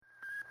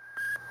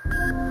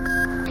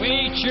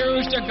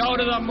choose to go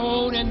to the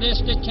moon in this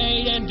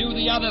decade and do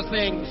the other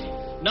things,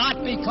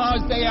 not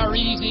because they are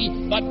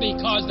easy, but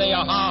because they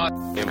are hard.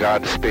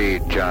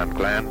 Godspeed, John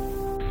Glenn.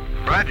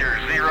 Roger,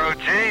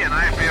 0G, and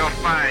I feel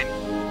fine.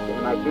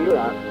 Getting my feet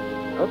out.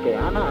 Okay,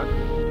 I'm out.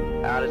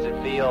 How does it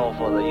feel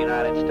for the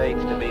United States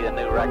to be the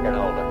new record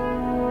holder?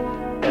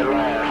 At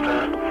last,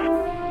 huh?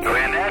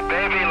 When that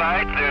baby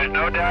lights, there's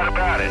no doubt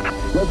about it.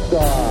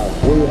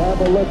 Liftoff. We have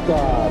a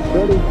liftoff.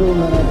 32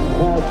 minutes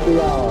past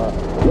the hour.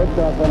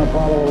 Liftoff on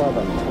Apollo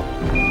 11.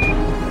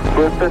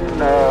 Houston,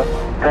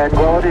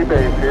 Tranquility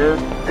Base here.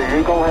 The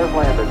Eagle has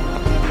landed.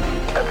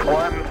 That's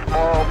one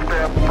small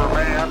step for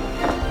man,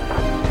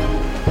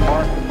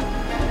 one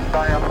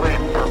giant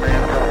leap for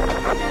mankind.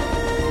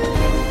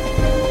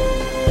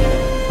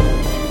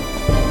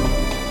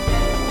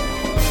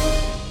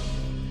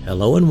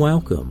 Hello and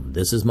welcome.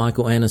 This is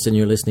Michael Annis, and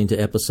you're listening to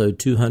episode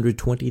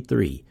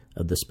 223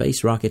 of the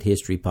Space Rocket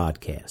History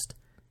Podcast.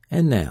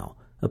 And now,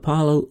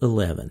 Apollo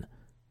 11,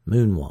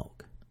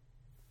 Moonwalk.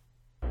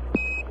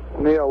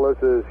 Neil, this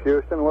is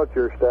Houston. What's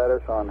your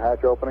status on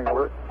hatch opening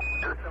alert?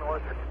 Houston,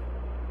 what's it?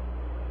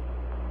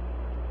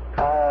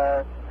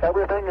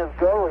 Everything is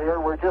go here.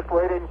 We're just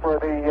waiting for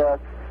the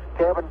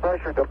cabin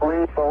pressure to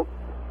bleed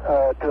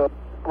to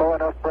low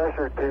enough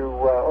pressure to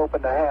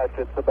open the hatch.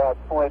 It's about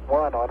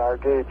 0.1 on our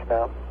gauge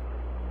now.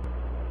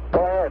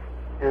 Go ahead,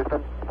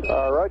 Houston.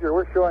 Roger,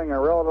 we're showing a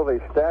relatively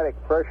static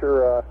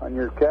pressure on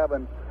your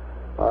cabin.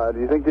 Do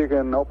you think you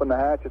can open the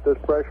hatch at this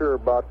pressure,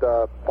 about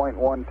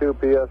 0.12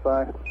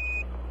 psi?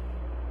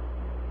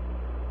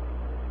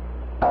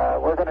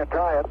 We're going to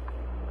try it.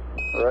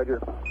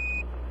 Roger.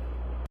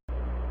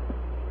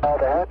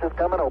 The hatch is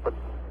coming open.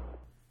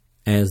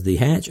 As the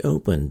hatch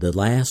opened, the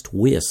last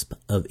wisp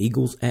of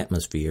Eagle's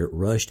atmosphere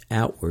rushed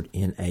outward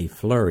in a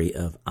flurry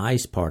of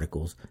ice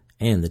particles,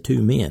 and the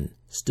two men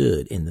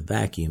stood in the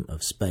vacuum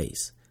of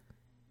space.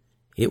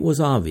 It was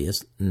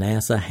obvious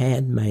NASA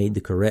had made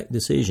the correct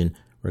decision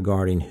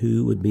regarding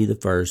who would be the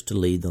first to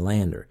lead the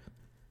lander.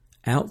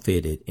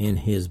 Outfitted in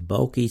his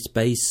bulky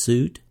space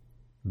suit,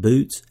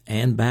 boots,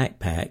 and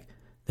backpack,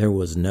 there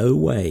was no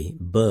way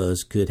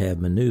Buzz could have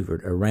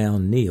maneuvered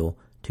around Neil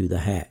to the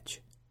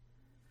hatch.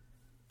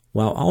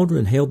 While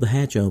Aldrin held the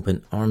hatch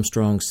open,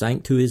 Armstrong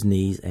sank to his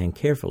knees and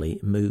carefully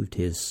moved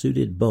his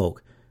suited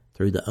bulk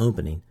through the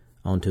opening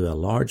onto a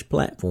large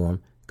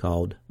platform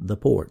called the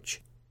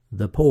porch.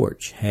 The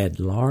porch had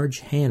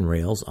large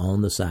handrails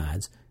on the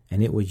sides,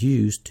 and it was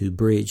used to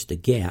bridge the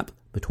gap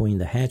between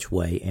the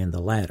hatchway and the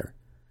ladder.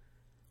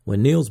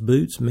 When Neil's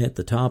boots met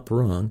the top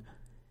rung,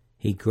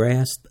 he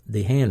grasped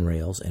the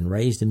handrails and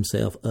raised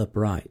himself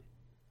upright.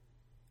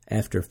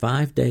 After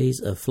 5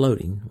 days of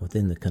floating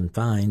within the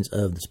confines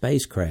of the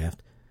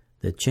spacecraft,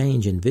 the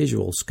change in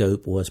visual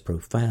scope was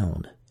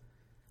profound.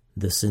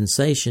 The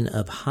sensation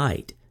of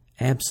height,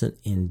 absent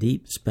in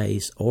deep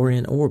space or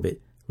in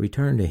orbit,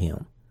 returned to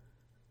him.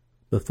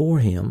 Before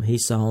him, he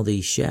saw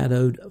the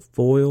shadowed,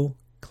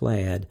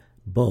 foil-clad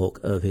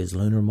bulk of his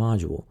lunar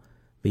module.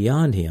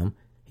 Beyond him,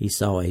 he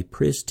saw a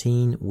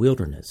pristine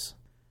wilderness.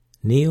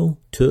 Neil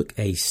took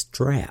a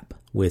strap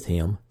with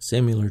him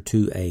similar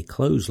to a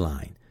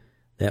clothesline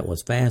that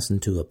was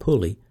fastened to a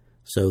pulley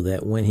so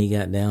that when he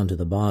got down to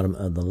the bottom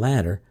of the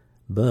ladder,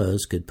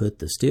 Buzz could put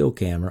the still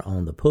camera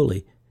on the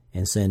pulley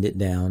and send it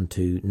down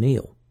to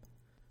Neil.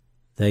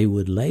 They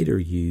would later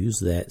use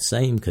that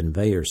same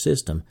conveyor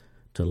system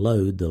to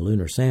load the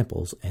lunar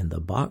samples and the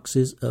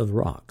boxes of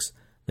rocks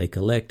they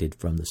collected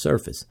from the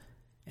surface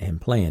and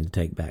planned to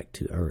take back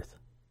to Earth.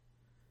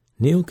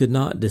 Neil could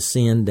not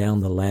descend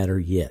down the ladder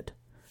yet.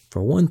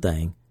 For one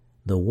thing,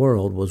 the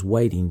world was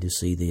waiting to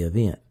see the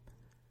event.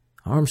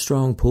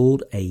 Armstrong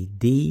pulled a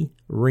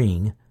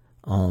D-ring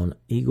on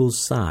Eagle's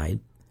side,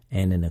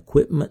 and an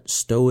equipment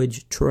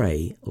stowage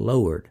tray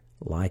lowered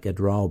like a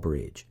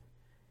drawbridge.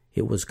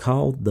 It was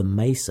called the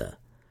MESA,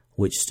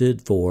 which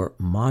stood for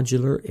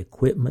Modular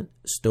Equipment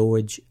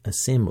Storage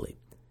Assembly.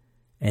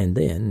 And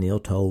then Neil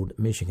told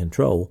Mission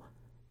Control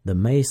the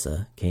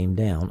MESA came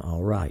down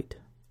all right.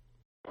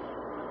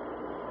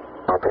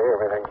 Okay,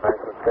 everything's nice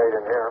and straight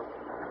in here.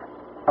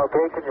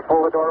 Okay, can you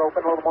pull the door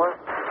open a little more?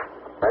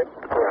 Right.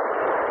 Okay.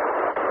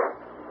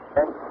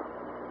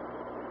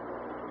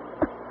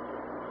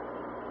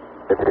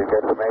 Did you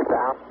get the MESA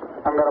out?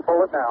 I'm going to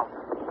pull it now.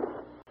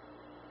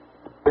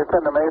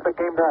 The MESA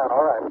came down,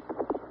 all right.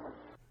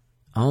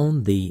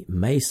 On the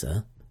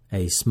MESA,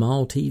 a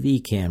small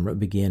TV camera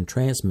began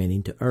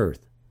transmitting to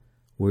Earth,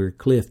 where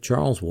Cliff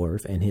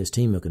Charlesworth and his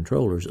team of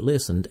controllers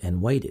listened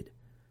and waited.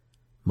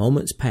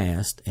 Moments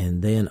passed,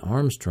 and then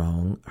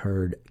Armstrong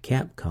heard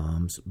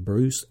Capcom's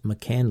Bruce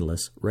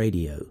McCandless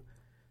radio.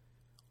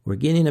 "We're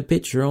getting a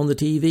picture on the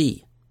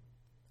TV."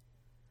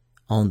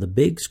 On the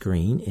big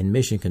screen in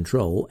Mission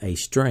Control, a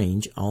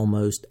strange,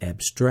 almost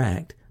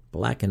abstract,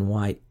 black and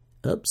white,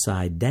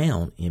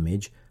 upside-down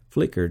image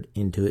flickered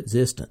into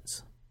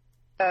existence.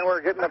 And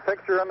we're getting a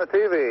picture on the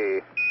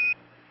TV.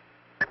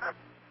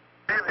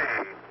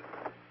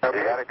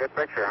 You got a good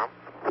picture, huh?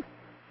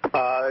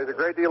 There's a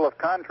great deal of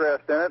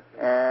contrast in it,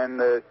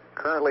 and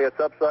currently it's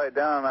upside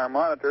down on our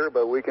monitor,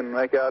 but we can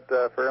make out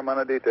a fair amount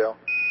of detail.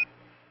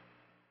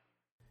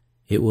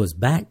 It was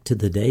back to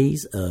the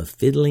days of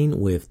fiddling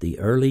with the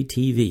early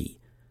TV,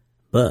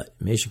 but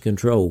Mission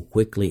Control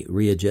quickly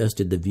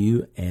readjusted the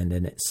view, and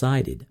an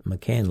excited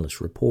McCandless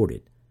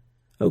reported,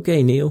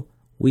 "Okay, Neil,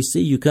 we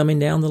see you coming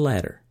down the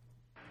ladder."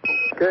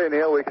 Okay,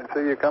 Neil, we can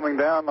see you coming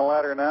down the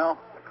ladder now.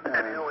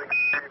 Okay, Neil, we can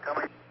see you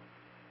coming.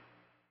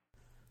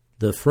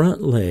 The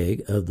front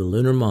leg of the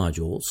lunar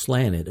module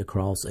slanted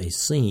across a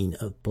scene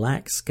of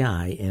black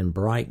sky and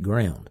bright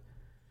ground,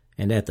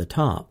 and at the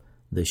top,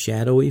 the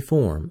shadowy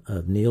form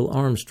of Neil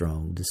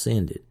Armstrong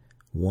descended,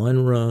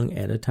 one rung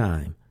at a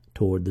time,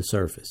 toward the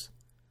surface.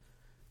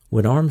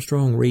 When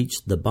Armstrong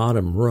reached the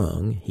bottom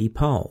rung, he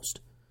paused.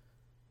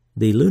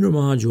 The lunar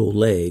module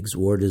legs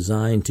were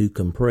designed to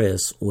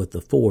compress with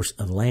the force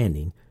of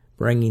landing,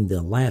 bringing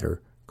the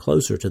ladder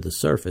closer to the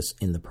surface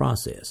in the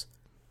process.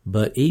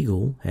 But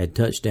Eagle had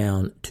touched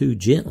down too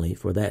gently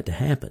for that to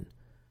happen.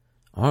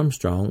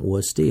 Armstrong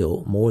was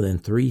still more than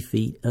 3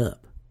 feet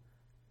up.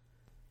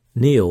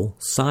 Neil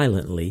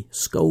silently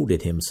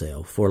scolded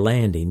himself for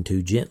landing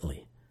too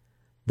gently.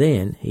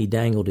 Then he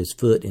dangled his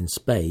foot in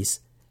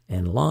space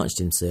and launched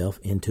himself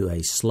into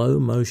a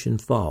slow-motion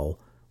fall,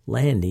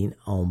 landing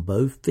on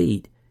both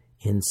feet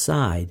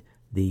inside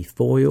the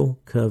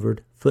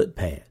foil-covered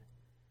footpad.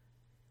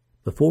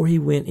 Before he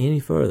went any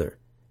further,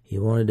 he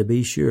wanted to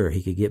be sure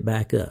he could get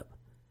back up.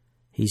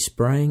 He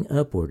sprang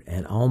upward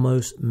and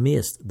almost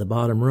missed the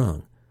bottom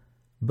rung,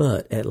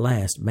 but at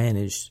last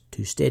managed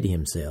to steady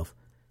himself.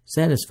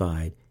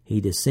 Satisfied,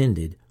 he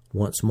descended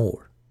once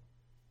more.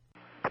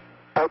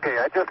 Okay,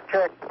 I just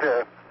checked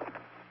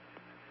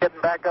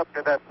getting back up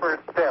to that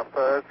first step.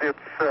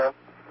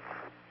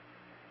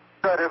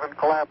 That isn't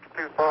collapsed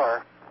too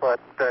far,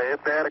 but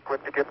it's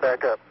adequate to get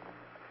back up.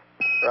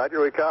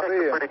 Roger, we copy.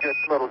 It's a pretty good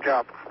little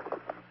jump.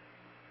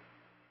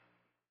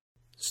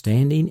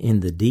 Standing in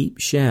the deep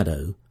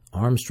shadow,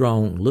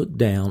 Armstrong looked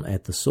down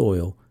at the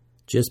soil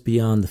just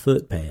beyond the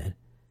footpad,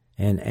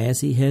 and as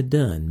he had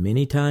done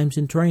many times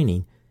in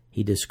training,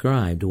 he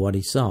described what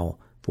he saw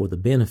for the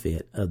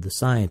benefit of the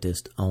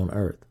scientist on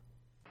Earth.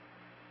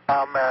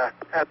 I'm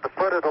at the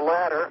foot of the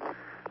ladder.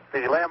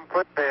 The LEM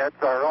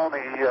footpads are only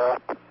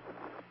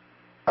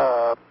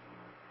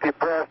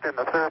depressed in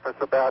the surface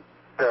about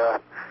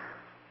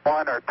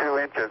 1 or 2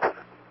 inches,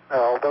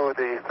 although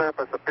the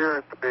surface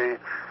appears to be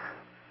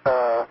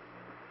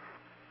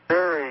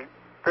very,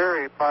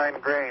 very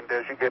fine-grained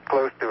as you get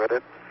close to it.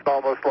 It's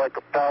almost like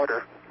a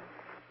powder.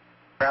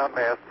 Ground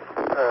mass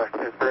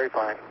is very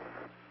fine.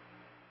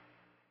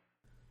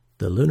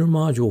 The lunar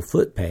module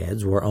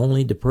footpads were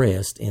only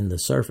depressed in the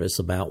surface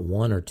about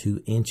 1 or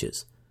 2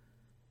 inches.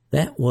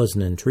 That was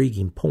an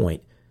intriguing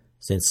point,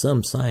 since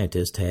some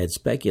scientists had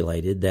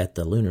speculated that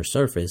the lunar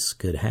surface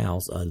could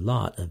house a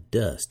lot of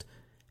dust,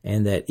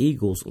 and that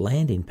Eagle's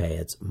landing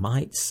pads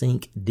might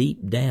sink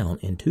deep down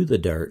into the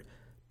dirt,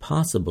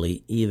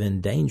 possibly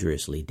even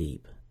dangerously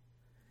deep.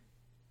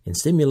 In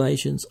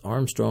simulations,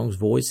 Armstrong's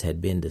voice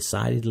had been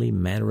decidedly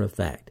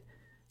matter-of-fact.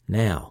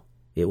 Now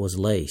it was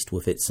laced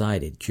with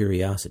excited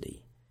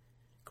curiosity.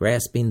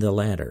 Grasping the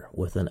ladder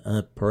with an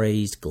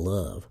upraised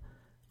glove,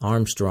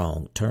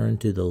 Armstrong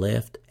turned to the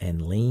left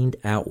and leaned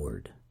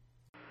outward.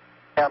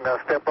 I'm going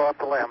to step off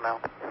the LEM now.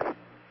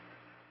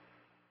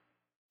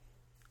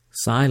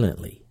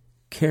 Silently,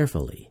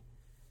 carefully,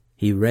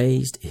 he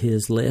raised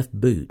his left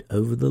boot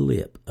over the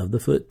lip of the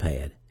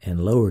footpad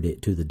and lowered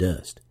it to the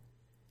dust.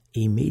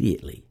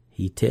 Immediately,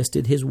 he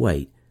tested his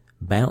weight,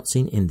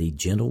 bouncing in the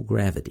gentle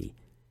gravity,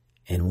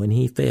 and when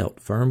he felt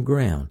firm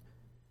ground,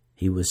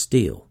 he was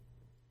still,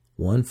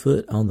 1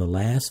 foot on the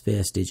last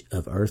vestige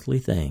of earthly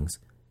things,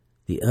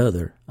 the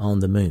other on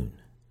the moon.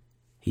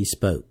 He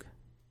spoke.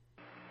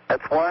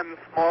 That's 1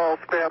 small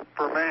step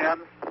for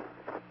man,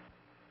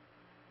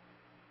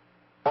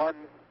 1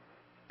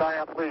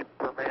 giant leap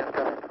for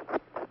mankind.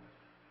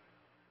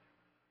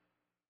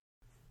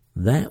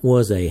 That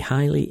was a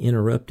highly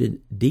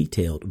interrupted,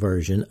 detailed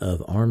version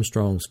of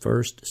Armstrong's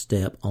first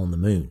step on the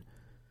moon.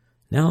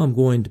 Now I'm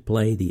going to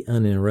play the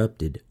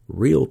uninterrupted,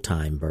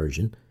 real-time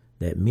version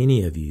that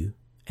many of you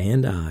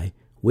and I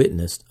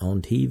witnessed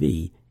on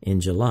TV in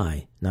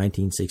July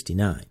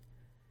 1969.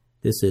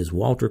 This is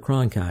Walter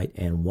Cronkite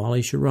and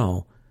Wally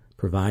Schirra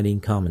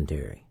providing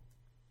commentary.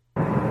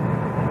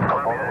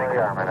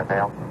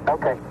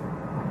 Okay.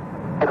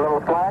 Get a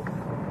little slack.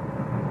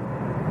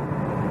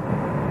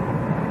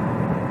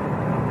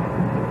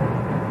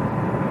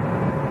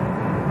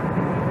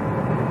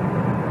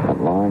 That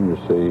line you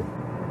see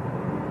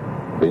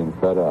being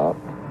fed out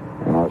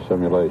in our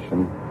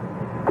simulation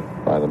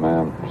by the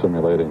man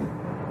simulating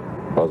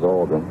Buzz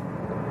Aldrin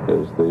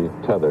is the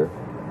tether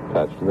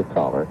attached to the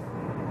collar.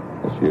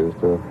 It's used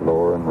to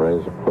lower and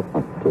raise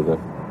equipment to the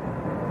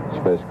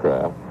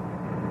spacecraft.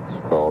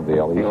 It's called the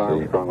LEC. Neil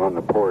Armstrong on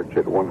the porch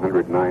at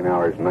 109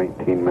 hours,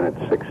 19 minutes,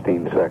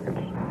 16 seconds.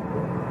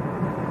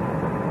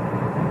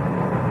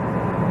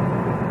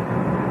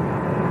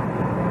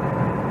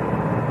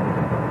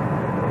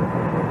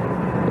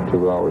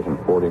 2 hours and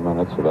 40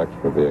 minutes of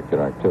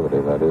extravehicular activity,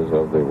 that is,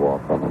 of the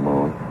walk on the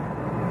moon.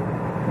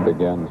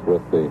 Begins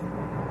with the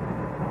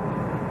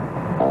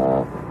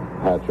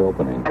hatch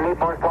opening. Any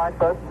more flight,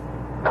 bud?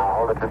 No,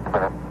 hold it just a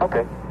minute.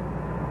 Okay.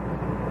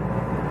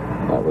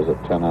 That was at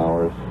 10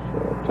 hours,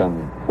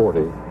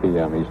 10:40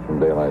 p.m. Eastern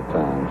Daylight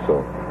Time,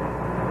 so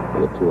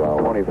the 2 hours.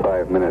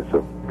 25 minutes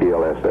of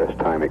PLSS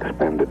time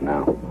expended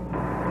now.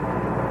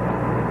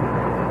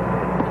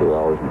 2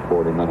 hours and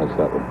 40 minutes,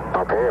 that would.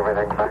 Okay,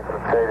 everything's nice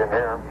and straight in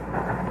here.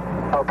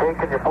 Okay,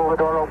 can you pull the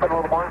door open a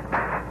little more?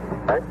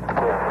 Right?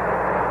 Yeah.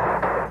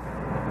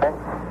 Okay.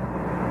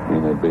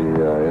 And they'd be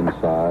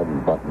inside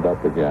and buttoned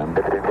up again.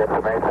 Did you get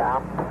the main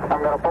down?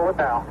 I'm going to pull it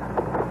down.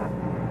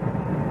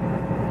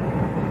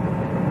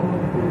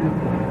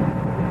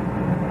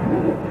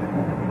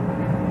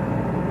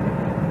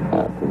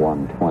 At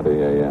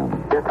 1:20 a.m.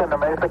 Houston, the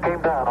Mesa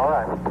came down, all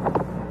right.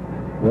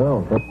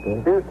 No, that's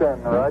good.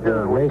 Houston,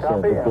 Roger, we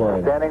copy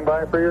and standing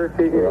by for your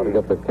TE. We ought to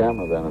get the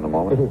camera then in a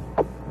moment.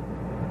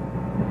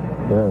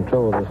 Yeah, I'm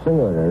trouble with the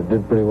simulator. It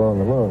did pretty well on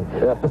the moon.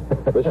 Yeah,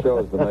 this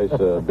shows the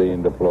Mesa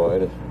being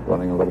deployed. It's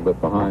running a little bit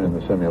behind in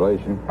the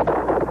simulation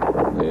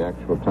from the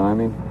actual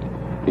timing.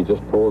 He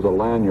just pulls a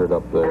lanyard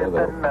up there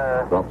Houston,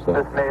 that drops this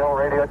that. is Neil,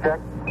 radio check.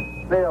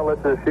 Neil,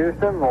 this is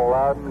Houston,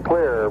 loud and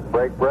clear.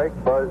 Break, break.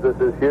 Buzz, this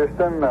is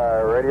Houston.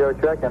 Radio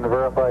check and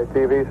verify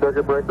TV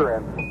circuit breaker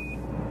in.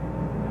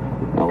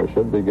 Now we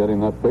should be getting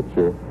that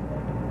picture.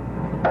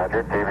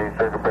 Roger, TV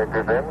circuit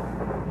breaker's in.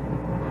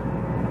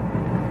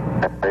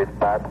 Stage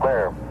 5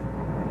 clear.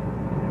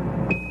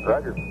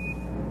 Roger.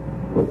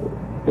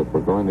 If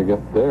we're going to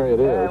get there, it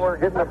is. And we're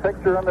getting a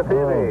picture on the TV.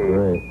 Oh,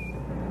 great.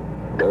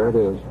 There it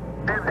is.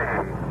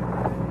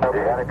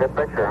 You got a good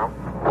picture, huh?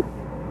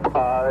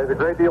 There's a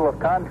great deal of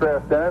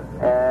contrast in it,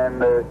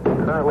 and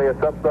currently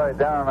it's upside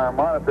down on our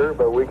monitor,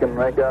 but we can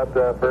make out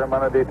a fair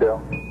amount of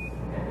detail.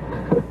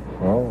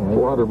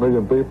 400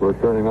 million people are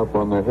turning up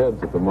on their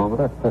heads at the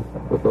moment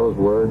with those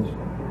words.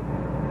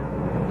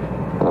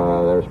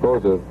 They're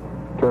supposed to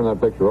turn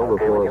that picture over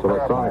for us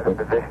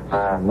electronically.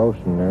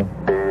 Motion there.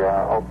 The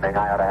opening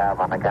I ought to have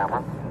on the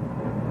camera.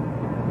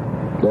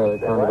 Yeah, they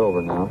turned it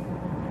over now.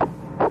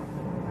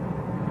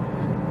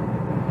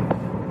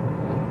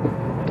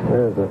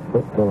 There's a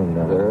foot coming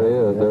down. There he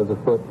is. There's a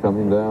foot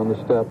coming down the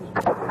steps.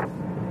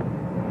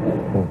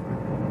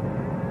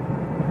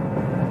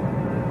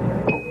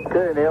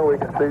 Okay, Neil, we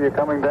can see you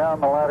coming down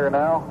the ladder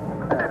now.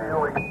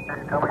 Neil, we can see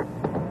you coming.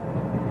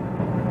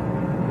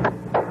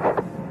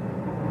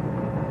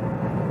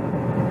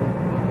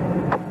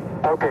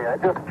 Okay, I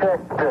just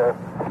checked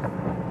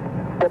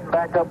getting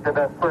back up to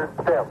that first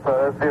step.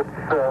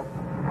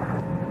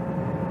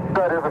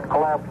 That isn't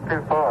collapsed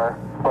too far,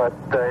 but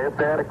it's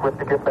adequate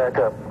to get back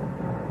up.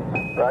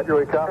 Roger,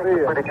 we copy.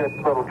 Pretty good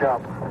little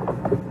jump.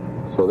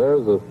 So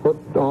there's a foot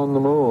on the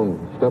moon,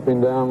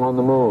 stepping down on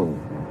the moon.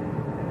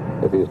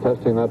 If he's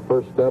testing that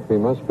first step, he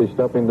must be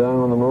stepping down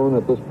on the moon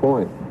at this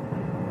point.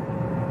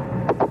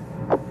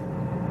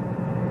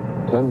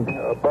 10.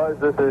 Buzz,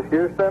 this is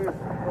Houston.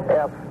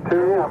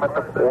 F2, I'm at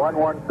the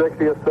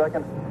 1/160th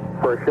second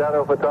for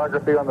shadow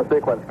photography on the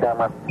sequence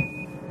camera.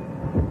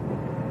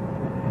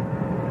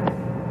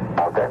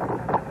 Okay.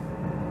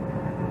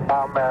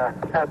 I'm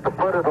at the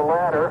foot of the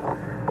ladder.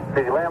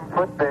 The LEM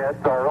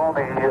footbeds are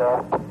only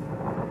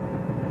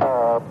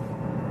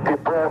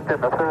depressed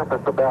in the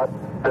surface about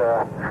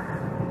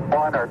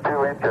 1 or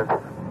 2 inches,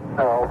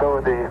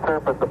 although the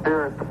surface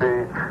appears to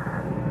be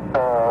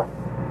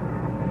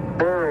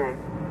very,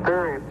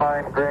 very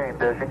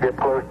fine-grained as you get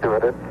close to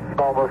it. It's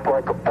almost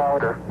like a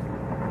powder.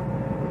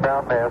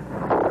 Ground mass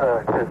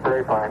is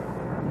very fine.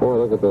 Boy,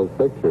 look at those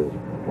pictures.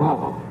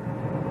 Wow.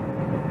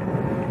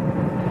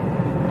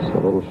 It's a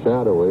little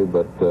shadowy,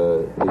 but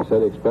he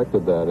said he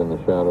expected that in the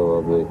shadow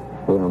of the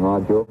lunar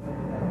module.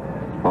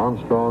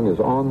 Armstrong is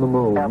on the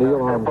moon.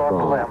 Neil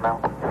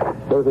Armstrong,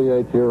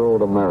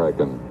 38-year-old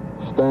American,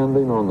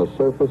 standing on the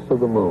surface of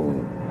the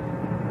moon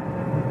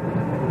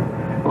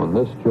on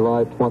this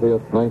July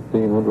 20th,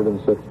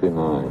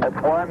 1969.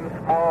 That's one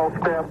small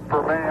step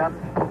for man,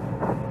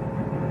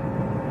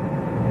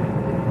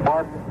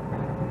 one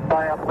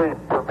giant leap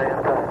for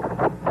mankind.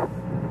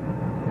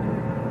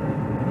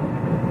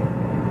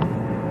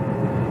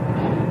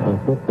 I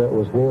think that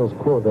was Neil's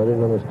quote. I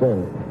didn't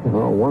understand it.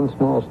 No, one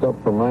small step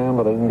for man,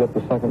 but I didn't get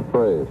the second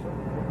phrase.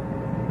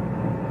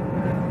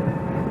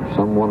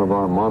 Some one of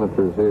our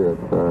monitors here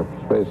at our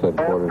space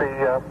headquarters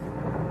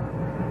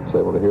is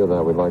able to hear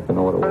that. We'd like to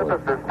know what it was. The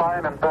surface is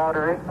fine and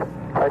powdery.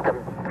 I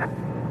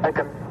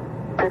can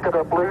pick it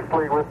up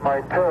loosely with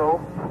my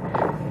toe.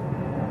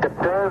 It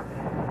does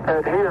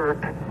adhere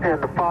in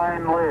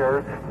fine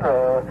layers,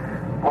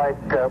 like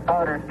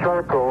powdered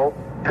charcoal,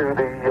 to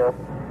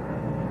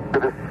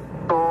the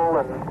sole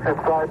and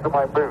sides of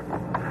my boot.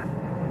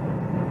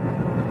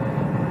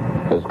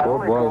 His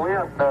quote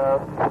was,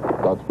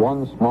 that's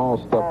one small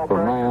step for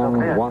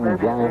man, one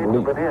giant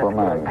leap for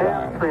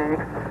mankind.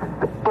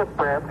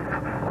 Footprints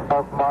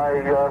of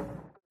my...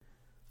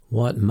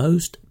 What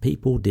most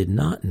people did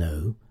not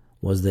know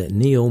was that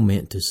Neil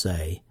meant to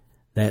say,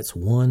 That's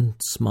one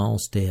small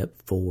step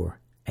for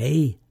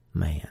a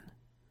man.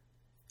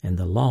 And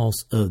the loss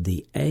of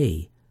the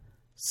A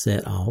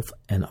set off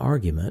an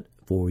argument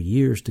for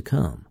years to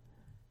come.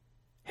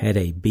 Had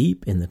a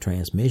beep in the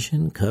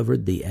transmission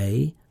covered the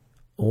A,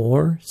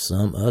 or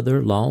some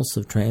other loss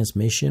of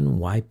transmission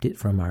wiped it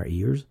from our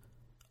ears,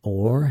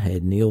 or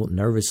had Neil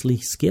nervously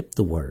skipped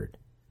the word?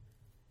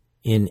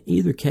 In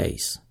either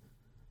case,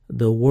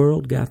 the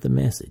world got the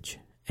message,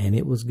 and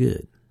it was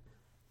good.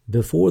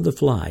 Before the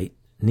flight,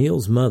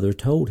 Neil's mother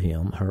told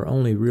him her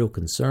only real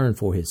concern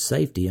for his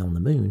safety on the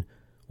moon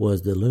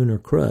was the lunar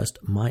crust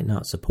might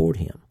not support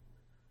him.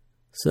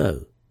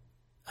 So,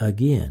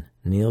 again,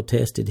 Neil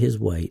tested his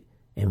weight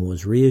and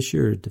was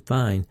reassured to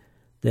find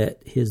that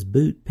his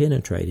boot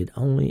penetrated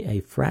only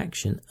a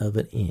fraction of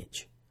an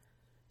inch.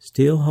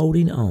 Still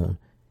holding on,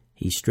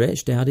 he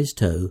stretched out his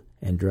toe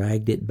and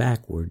dragged it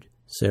backward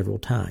several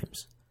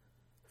times,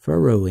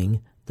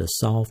 furrowing the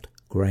soft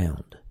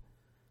ground.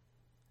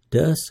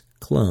 Dust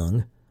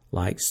clung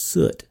like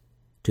soot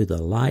to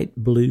the light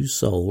blue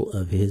sole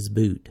of his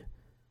boot.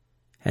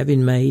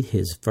 Having made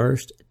his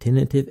first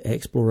tentative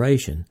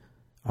exploration,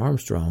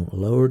 Armstrong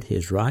lowered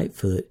his right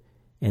foot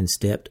and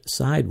stepped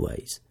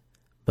sideways,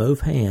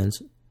 both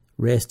hands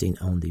resting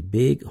on the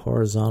big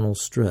horizontal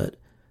strut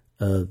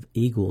of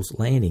Eagle's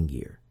landing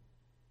gear.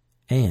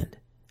 And,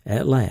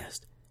 at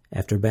last,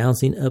 after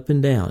bouncing up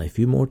and down a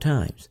few more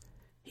times,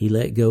 he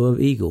let go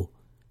of Eagle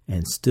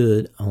and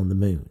stood on the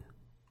moon.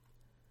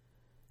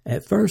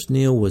 At first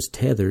Neil was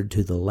tethered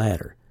to the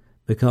ladder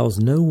because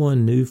no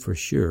one knew for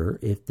sure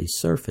if the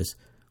surface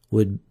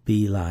would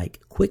be like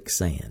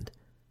quicksand,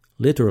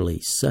 literally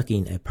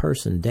sucking a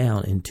person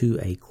down into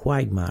a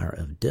quagmire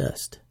of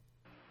dust.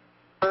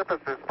 The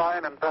surface is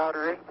fine and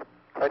powdery.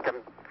 I can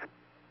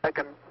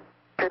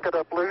pick it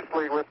up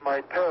loosely with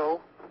my toe.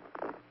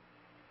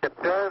 It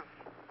does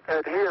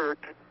adhere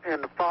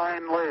in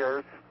fine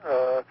layers,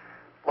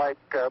 like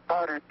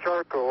powdered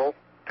charcoal,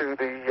 to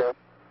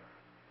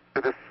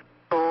the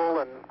sole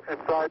and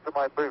sides of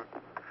my boot.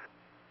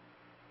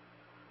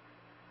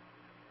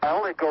 I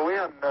only go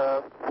in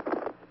a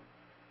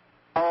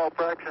small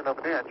fraction of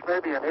an inch,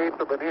 maybe an eighth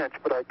of an inch,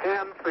 but I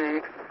can see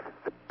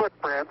the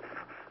footprints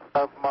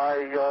of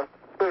my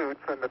boots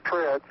and the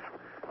treads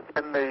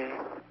in the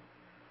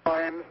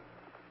fine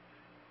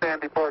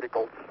sandy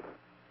particles.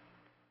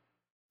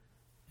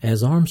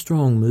 As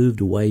Armstrong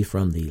moved away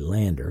from the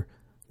lander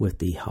with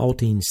the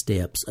halting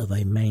steps of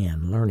a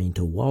man learning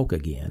to walk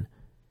again,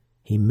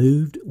 he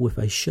moved with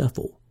a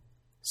shuffle,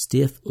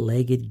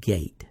 stiff-legged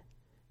gait.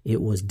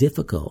 It was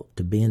difficult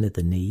to bend at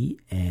the knee,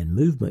 and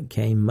movement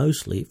came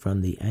mostly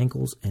from the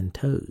ankles and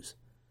toes.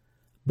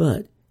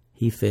 But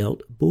he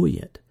felt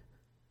buoyant,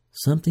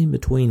 something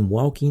between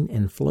walking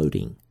and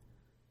floating.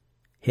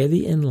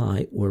 Heavy and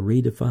light were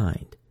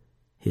redefined.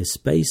 His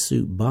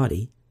spacesuit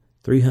body,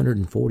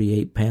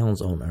 348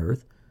 pounds on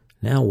Earth,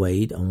 now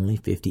weighed only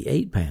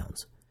 58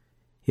 pounds.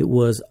 It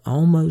was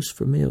almost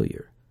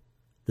familiar.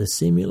 The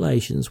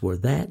simulations were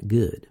that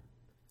good,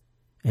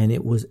 and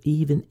it was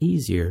even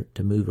easier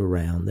to move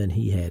around than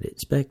he had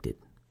expected.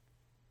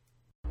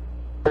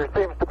 There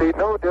seems to be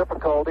no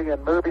difficulty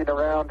in moving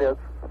around as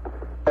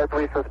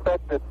we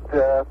suspected.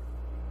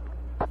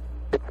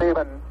 It's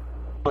even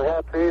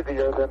perhaps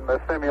easier than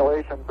the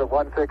simulations of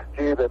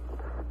 16G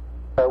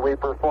that we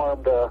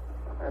performed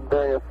in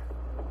various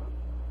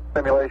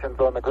simulations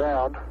on the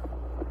ground.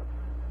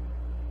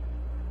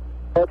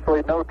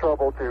 Absolutely no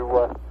trouble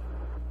to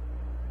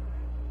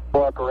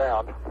walk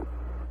around.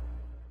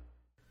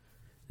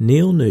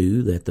 Neil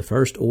knew that the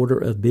first order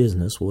of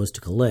business was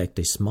to collect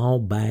a small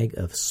bag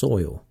of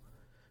soil,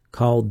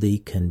 called the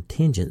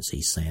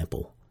contingency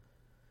sample.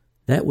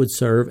 That would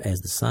serve as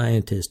the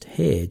scientist's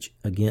hedge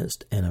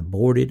against an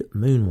aborted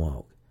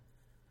moonwalk.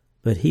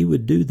 But he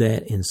would do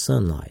that in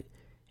sunlight,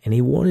 and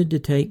he wanted to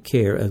take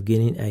care of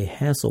getting a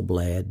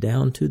Hasselblad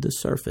down to the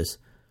surface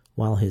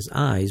while his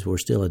eyes were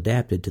still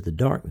adapted to the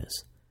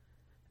darkness.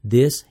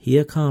 This he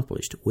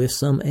accomplished with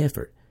some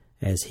effort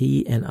as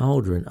he and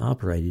Aldrin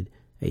operated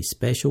a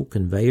special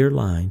conveyor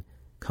line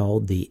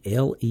called the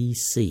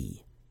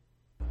LEC.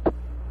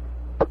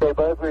 Okay,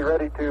 Buzz, we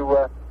ready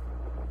to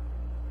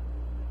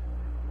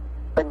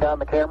bring down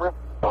the camera?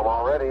 I'm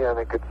all ready. I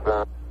think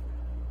it's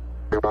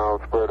 2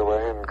 miles squared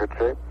away in good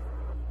shape.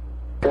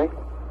 Okay.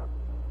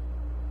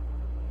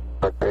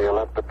 Okay, you'll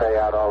have to pay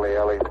out all the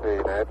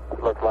LEC, Ned.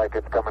 Looks like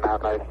it's coming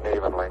out nice and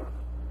evenly.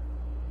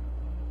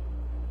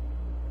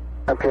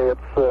 Okay,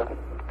 it's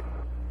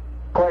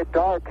quite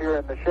dark here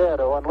in the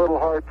shadow and a little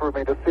hard for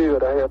me to see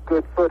that I have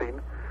good footing.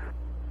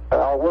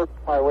 I'll work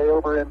my way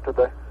over into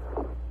the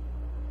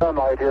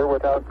sunlight here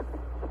without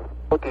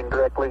looking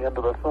directly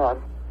into the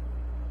sun.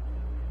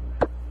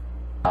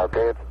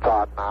 Okay, it's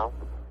taut now.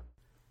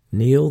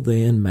 Neil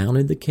then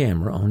mounted the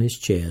camera on his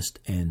chest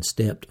and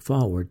stepped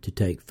forward to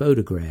take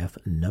photograph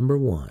number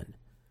 1.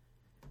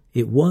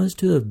 It was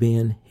to have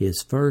been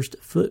his first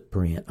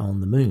footprint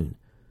on the moon,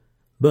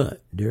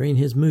 but during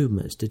his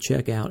movements to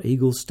check out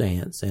Eagle's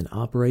stance and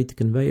operate the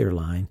conveyor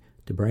line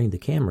to bring the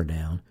camera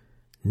down,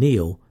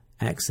 Neil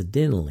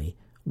accidentally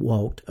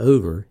walked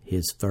over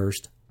his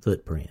first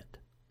footprint.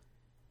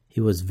 He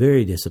was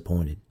very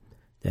disappointed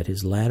that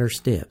his latter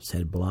steps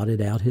had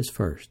blotted out his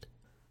first,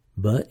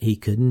 but he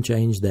couldn't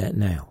change that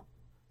now.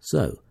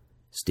 So,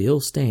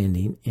 still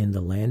standing in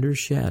the lander's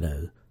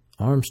shadow,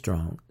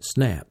 Armstrong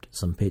snapped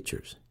some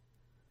pictures.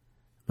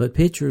 But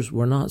pictures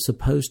were not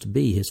supposed to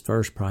be his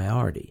first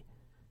priority,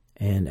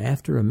 and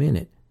after a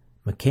minute,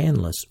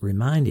 McCandless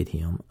reminded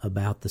him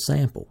about the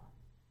sample.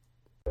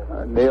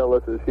 Neil,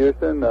 this is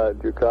Houston.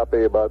 Did you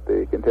copy about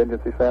the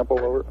contingency sample?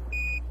 Over.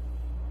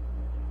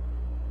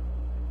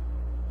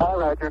 All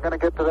right, you're going to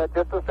get to that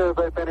just as soon as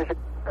I finish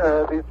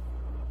these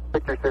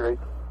picture series.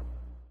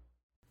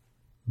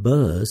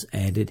 Buzz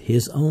added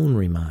his own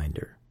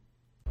reminder.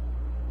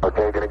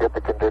 Okay, going to get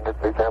the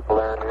contingency sample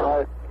there, Neil? All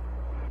right.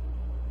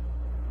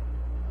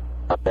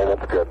 Okay,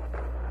 that's good.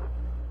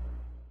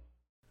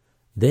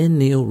 Then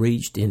Neil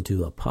reached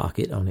into a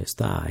pocket on his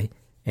thigh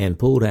and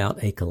pulled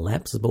out a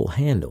collapsible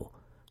handle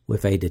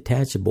with a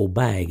detachable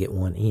bag at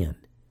one end.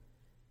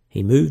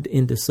 He moved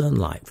into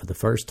sunlight for the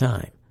first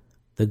time.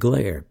 The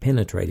glare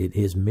penetrated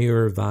his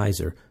mirror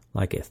visor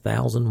like a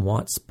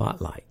 1,000-watt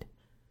spotlight.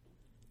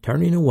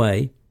 Turning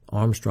away,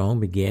 Armstrong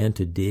began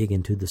to dig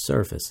into the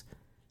surface,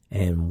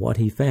 and what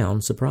he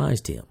found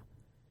surprised him.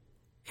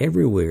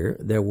 Everywhere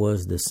there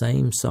was the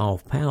same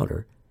soft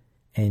powder,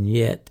 and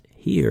yet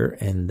here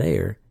and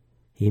there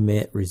he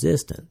met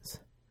resistance.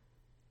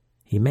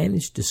 He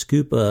managed to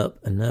scoop up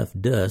enough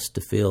dust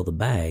to fill the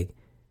bag,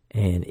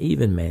 and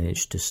even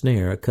managed to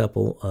snare a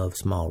couple of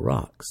small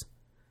rocks.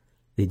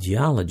 The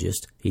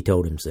geologist, he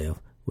told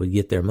himself, would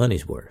get their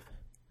money's worth.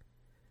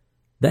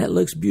 "That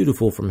looks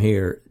beautiful from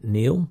here,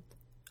 Neil,"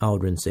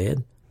 Aldrin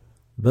said.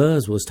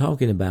 Buzz was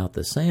talking about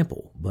the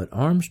sample, but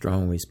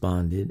Armstrong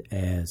responded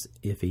as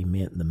if he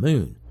meant the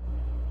moon.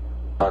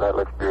 Oh, that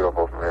looks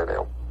beautiful from here,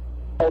 Neil.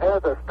 It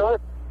has a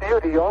stark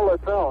beauty all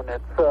its own.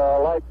 It's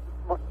like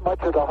much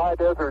of the high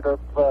desert of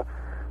the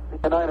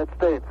United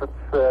States.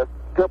 It's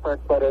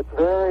different, but it's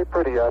very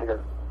pretty out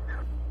here.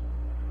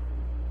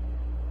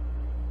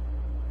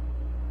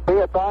 Be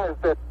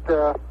advised that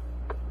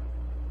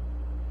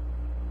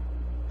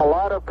a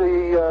lot of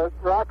the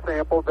rock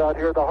samples out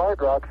here, the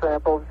hard rock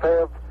samples,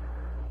 have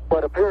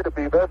what appear to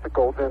be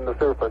vesicles in the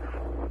surface.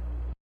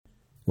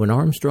 When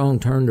Armstrong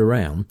turned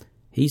around,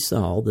 he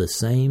saw the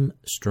same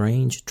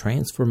strange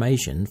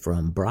transformation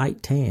from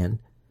bright tan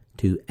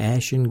to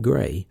ashen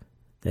gray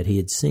that he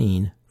had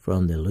seen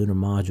from the lunar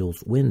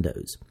module's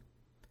windows.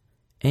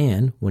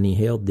 And when he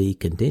held the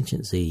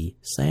contingency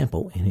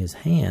sample in his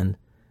hand,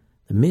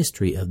 the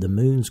mystery of the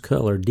moon's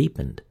color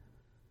deepened.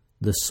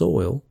 The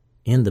soil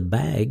in the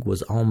bag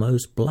was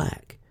almost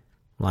black,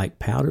 like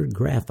powdered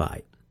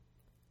graphite.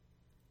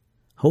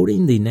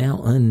 Holding the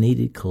now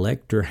unneeded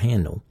collector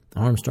handle,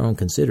 Armstrong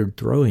considered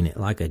throwing it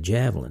like a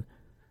javelin,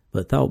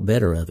 but thought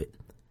better of it,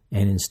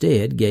 and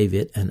instead gave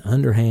it an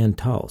underhand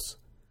toss.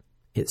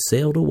 It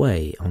sailed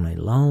away on a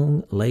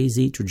long,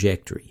 lazy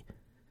trajectory,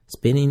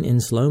 spinning in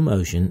slow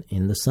motion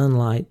in the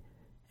sunlight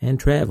and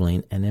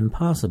traveling an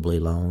impossibly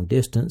long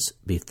distance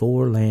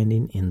before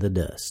landing in the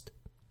dust.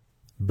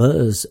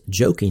 Buzz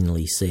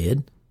jokingly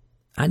said,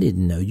 "I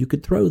didn't know you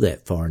could throw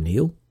that far,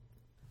 Neil."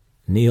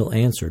 Neil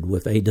answered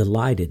with a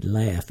delighted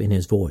laugh in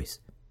his voice.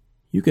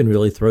 "You can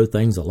really throw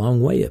things a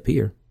long way up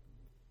here."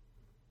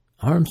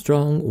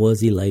 Armstrong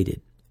was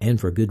elated, and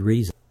for good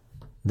reason.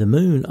 The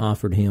moon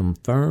offered him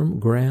firm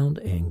ground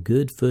and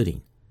good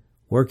footing.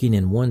 Working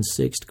in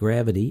 1/6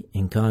 gravity,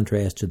 in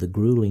contrast to the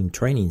grueling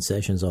training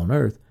sessions on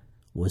Earth,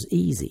 was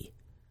easy.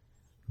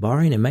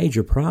 Barring a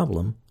major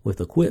problem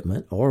with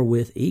equipment or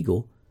with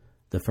Eagle,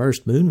 the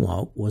first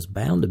moonwalk was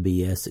bound to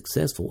be as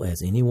successful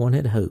as anyone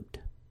had hoped.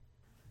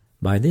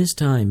 By this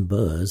time,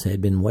 Buzz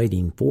had been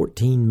waiting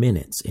 14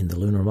 minutes in the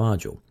lunar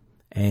module,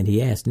 and he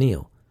asked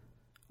Neil,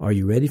 "Are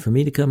you ready for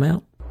me to come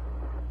out?"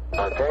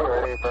 Okay,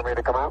 ready for me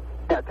to come out?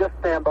 Yeah, just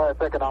stand by a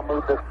second. I'll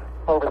move this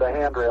over the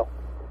handrail.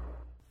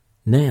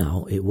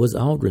 Now it was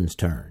Aldrin's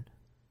turn.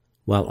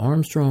 While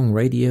Armstrong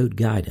radioed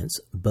guidance,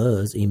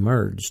 Buzz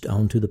emerged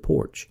onto the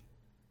porch.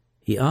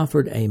 He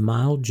offered a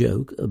mild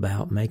joke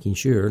about making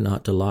sure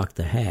not to lock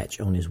the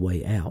hatch on his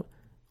way out,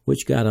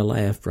 which got a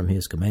laugh from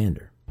his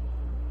commander.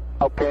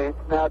 Okay,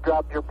 now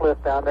drop your bliss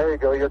down. There you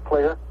go, you're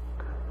clear.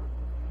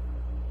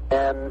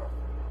 And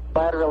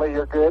laterally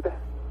you're good.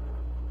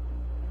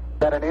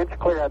 Got an inch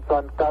clearance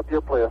on top of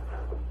your bliss.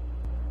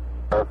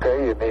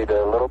 Okay, you need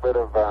a little bit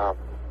of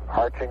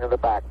arching of the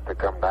back to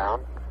come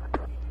down.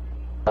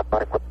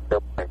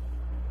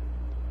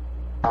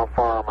 How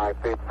far are my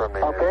feet from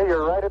the... Okay,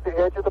 you're right at the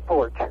edge of the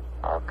porch.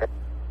 Okay.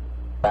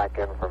 Back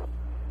in from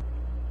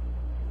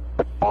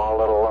a small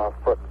little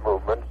foot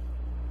movement.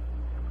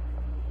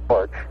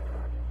 Porch.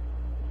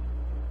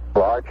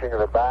 Arching of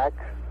the back.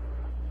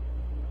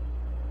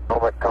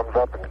 Moment comes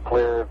up and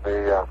clears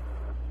the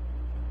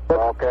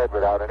bulkhead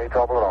without any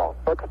trouble at all.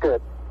 Looks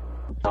good.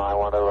 Now I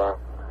want to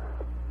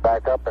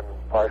back up and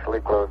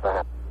partially close the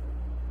hatch.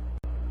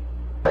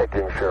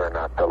 Making sure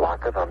not to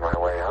lock it on my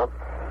way out.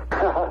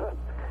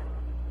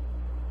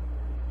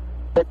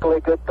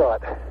 Particularly good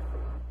thought.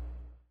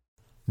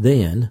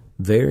 Then,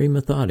 very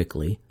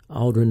methodically,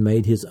 Aldrin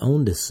made his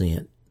own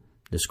descent,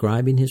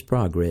 describing his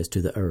progress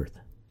to the Earth.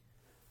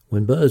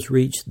 When Buzz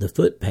reached the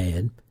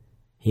footpad,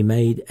 he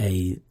made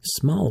a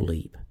small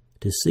leap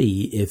to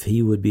see if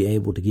he would be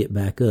able to get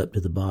back up to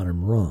the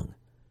bottom rung.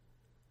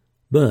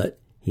 But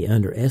he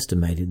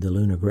underestimated the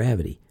lunar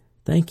gravity,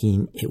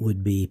 thinking it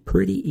would be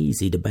pretty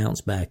easy to bounce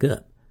back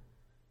up.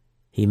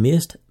 He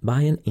missed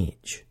by an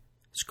inch,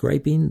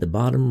 scraping the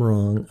bottom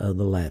rung of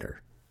the ladder.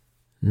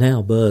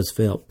 Now Buzz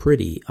felt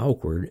pretty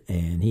awkward,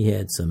 and he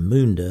had some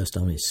moon dust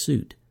on his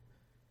suit.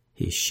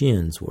 His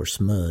shins were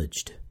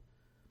smudged.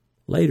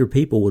 Later,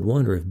 people would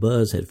wonder if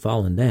Buzz had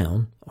fallen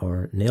down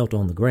or knelt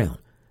on the ground,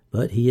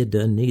 but he had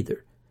done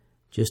neither.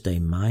 Just a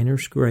minor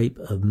scrape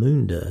of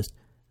moon dust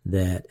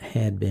that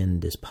had been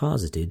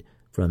deposited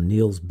from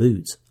Neil's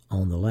boots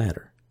on the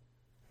ladder.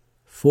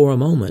 For a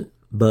moment,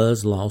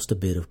 Buzz lost a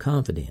bit of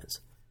confidence.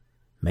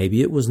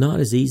 Maybe it was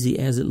not as easy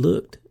as it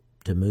looked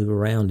to move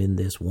around in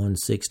this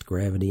 1/6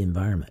 gravity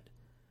environment.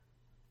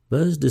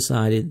 Buzz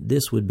decided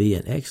this would be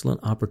an excellent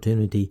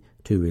opportunity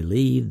to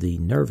relieve the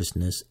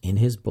nervousness in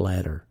his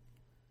bladder.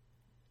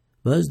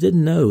 Buzz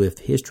didn't know if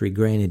history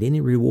granted any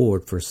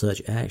reward for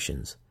such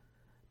actions,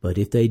 but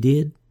if they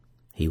did,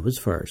 he was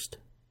first.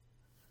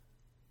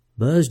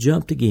 Buzz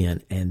jumped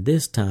again, and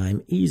this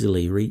time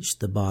easily reached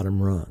the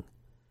bottom rung.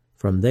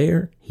 From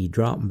there, he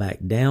dropped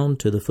back down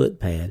to the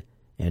footpad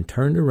and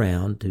turned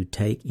around to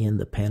take in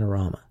the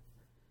panorama.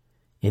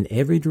 In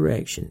every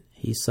direction,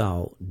 he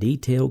saw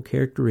detailed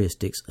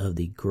characteristics of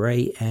the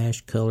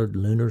gray-ash-colored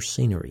lunar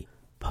scenery,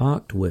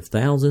 pocked with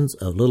thousands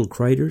of little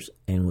craters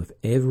and with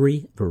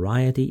every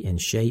variety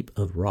and shape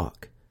of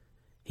rock.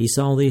 He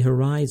saw the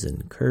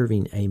horizon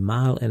curving 1.5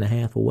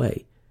 miles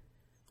away.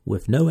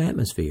 With no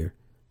atmosphere,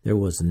 there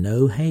was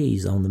no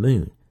haze on the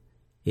moon.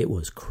 It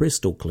was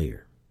crystal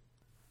clear.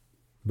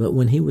 But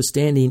when he was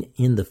standing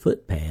in the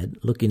footpad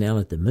looking out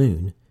at the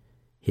moon,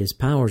 his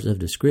powers of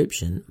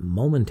description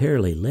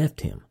momentarily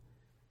left him.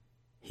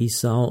 He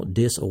saw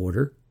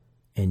disorder,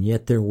 and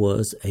yet there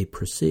was a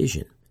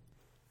precision.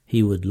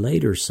 He would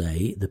later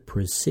say the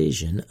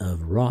precision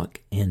of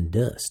rock and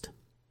dust.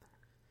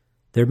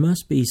 There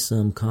must be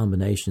some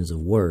combinations of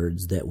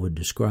words that would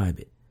describe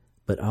it,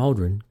 but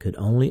Aldrin could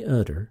only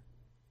utter,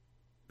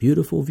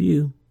 "Beautiful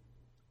view."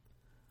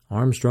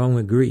 Armstrong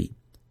agreed.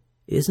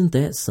 "Isn't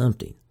that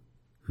something?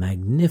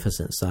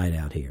 Magnificent sight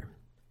out here."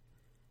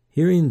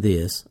 Hearing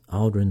this,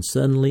 Aldrin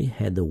suddenly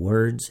had the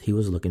words he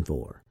was looking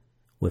for.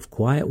 With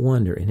quiet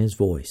wonder in his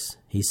voice,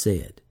 he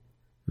said,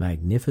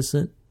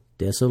 "Magnificent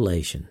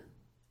desolation."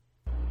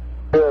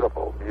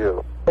 Beautiful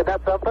view. Isn't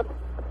that something?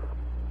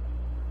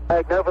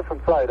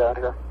 Magnificent sight out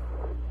here.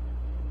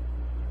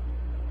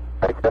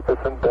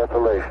 Magnificent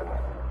desolation.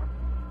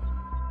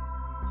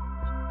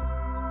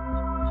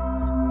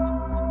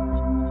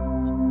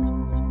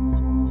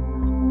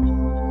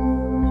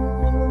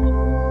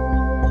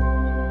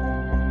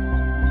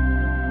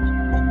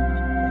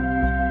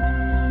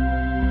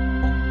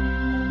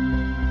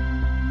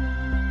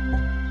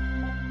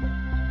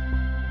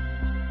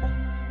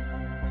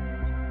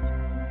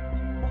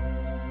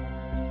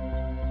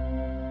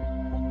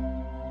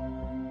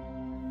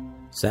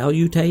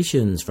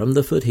 Salutations from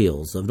the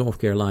foothills of North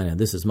Carolina.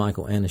 This is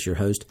Michael Annis, your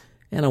host,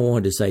 and I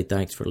wanted to say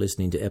thanks for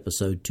listening to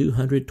episode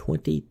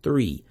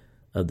 223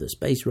 of the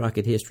Space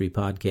Rocket History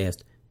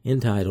Podcast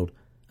entitled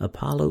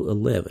Apollo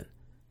 11,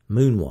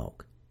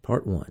 Moonwalk,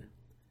 Part 1.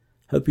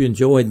 Hope you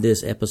enjoyed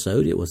this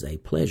episode. It was a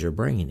pleasure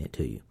bringing it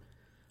to you.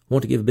 I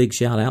want to give a big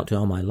shout out to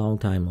all my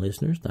longtime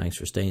listeners. Thanks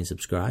for staying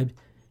subscribed,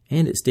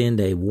 and extend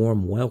a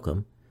warm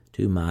welcome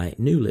to my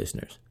new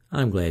listeners.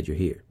 I'm glad you're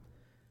here.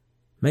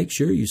 Make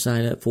sure you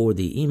sign up for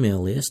the email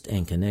list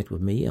and connect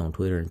with me on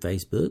Twitter and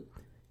Facebook.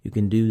 You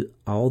can do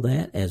all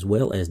that as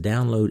well as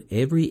download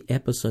every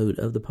episode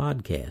of the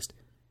podcast,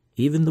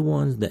 even the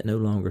ones that no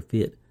longer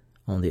fit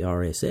on the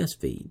RSS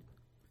feed.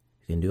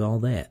 You can do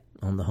all that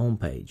on the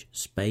homepage,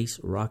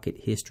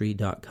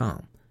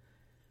 spacerockethistory.com.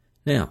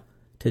 Now,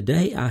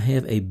 today I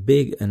have a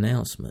big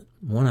announcement,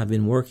 one I've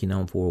been working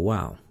on for a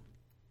while.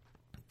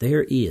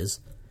 There is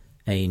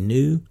a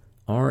new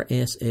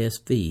RSS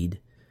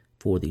feed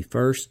for the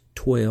first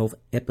 12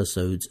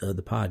 episodes of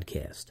the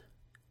podcast.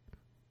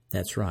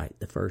 That's right,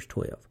 the first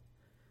 12.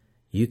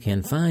 You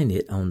can find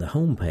it on the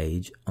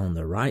homepage on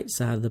the right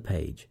side of the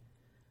page.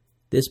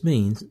 This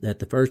means that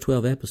the first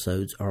 12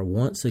 episodes are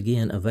once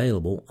again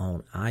available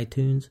on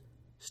iTunes,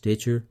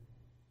 Stitcher,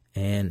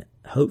 and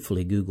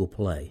hopefully Google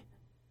Play.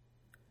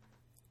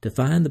 To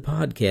find the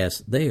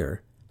podcast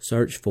there,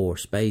 search for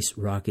Space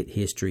Rocket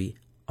History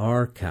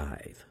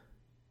Archive.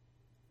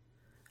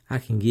 I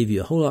can give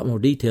you a whole lot more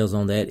details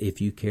on that if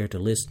you care to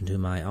listen to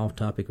my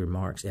off-topic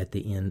remarks at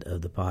the end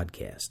of the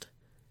podcast.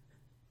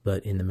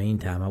 But in the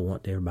meantime, I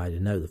want everybody to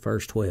know the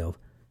first 12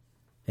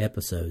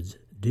 episodes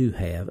do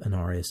have an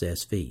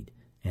RSS feed,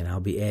 and I'll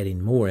be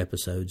adding more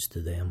episodes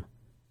to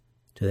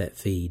that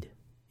feed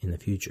in the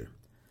future.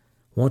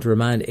 I want to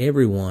remind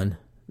everyone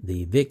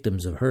the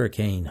victims of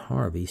Hurricane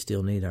Harvey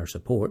still need our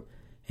support,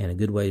 and a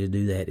good way to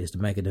do that is to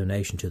make a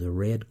donation to the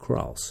Red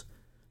Cross.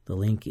 The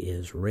link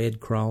is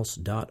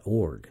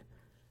redcross.org.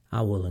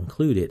 I will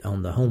include it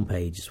on the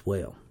homepage as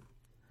well.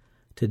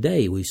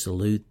 Today we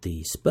salute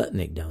the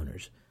Sputnik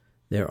donors.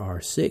 There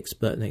are 6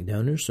 Sputnik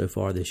donors so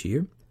far this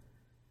year.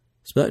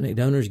 Sputnik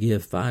donors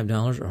give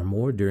 $5 or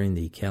more during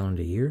the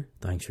calendar year.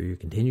 Thanks for your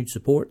continued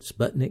support,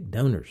 Sputnik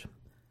donors.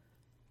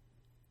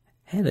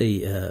 Had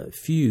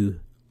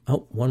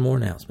one more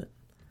announcement.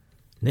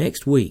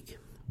 Next week,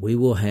 we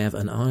will have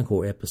an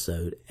encore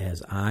episode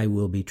as I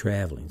will be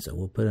traveling. So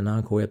we'll put an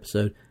encore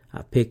episode.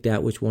 I picked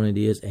out which one it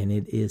is, and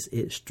it is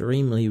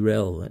extremely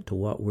relevant to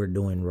what we're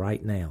doing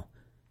right now.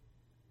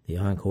 The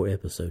encore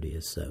episode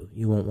is, so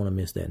you won't want to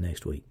miss that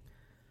next week.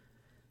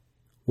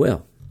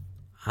 Well,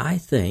 I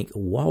think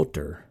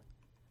Walter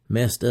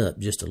messed up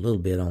just a little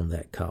bit on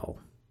that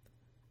call.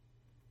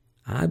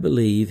 I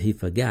believe he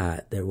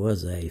forgot there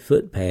was a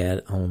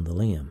footpad on the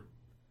limb.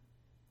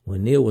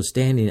 When Neil was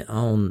standing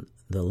on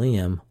the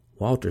limb,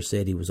 Walter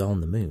said he was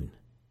on the moon.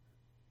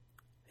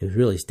 He was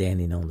really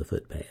standing on the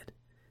footpad.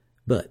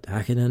 But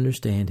I can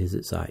understand his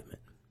excitement.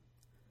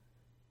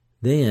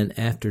 Then,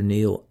 after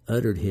Neil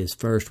uttered his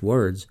first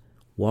words,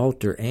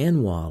 Walter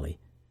and Wally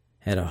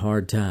had a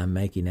hard time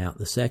making out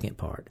the second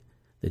part,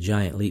 the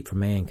giant leap for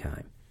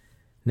mankind.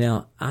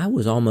 Now, I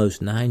was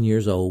almost 9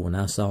 years old when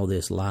I saw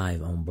this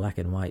live on black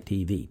and white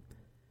TV,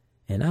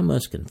 and I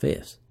must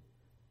confess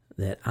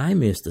that I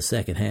missed the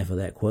second half of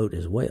that quote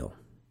as well.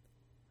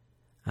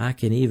 I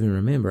can even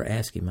remember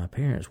asking my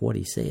parents what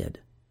he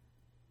said.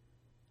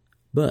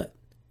 But,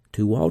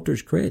 to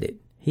Walter's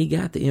credit, he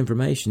got the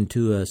information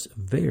to us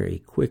very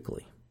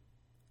quickly.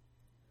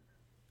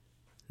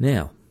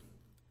 Now,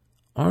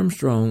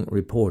 Armstrong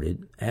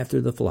reported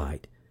after the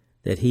flight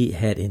that he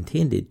had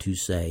intended to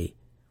say,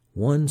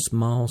 "one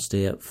small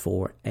step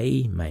for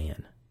a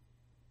man."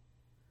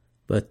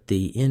 But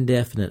the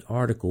indefinite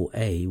article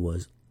A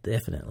was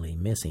definitely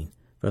missing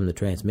from the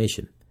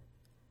transmission.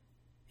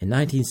 In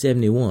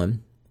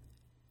 1971,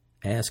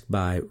 asked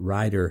by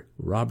writer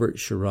Robert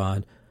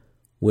Sherrod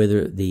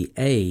whether the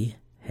A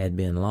had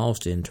been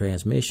lost in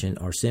transmission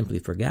or simply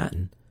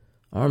forgotten,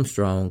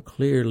 Armstrong,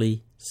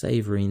 clearly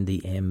savoring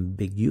the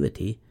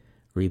ambiguity,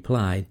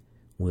 replied,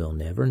 "We'll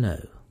never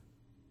know."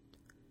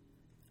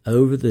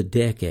 Over the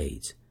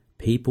decades,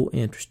 people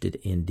interested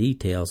in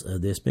details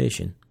of this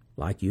mission,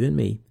 like you and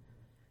me,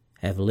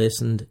 have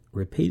listened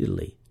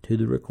repeatedly to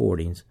the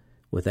recordings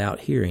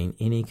without hearing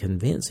any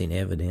convincing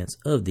evidence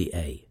of the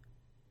A.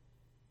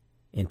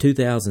 In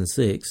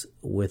 2006,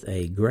 with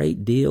a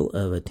great deal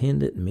of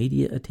attendant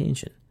media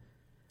attention,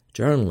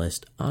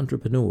 journalist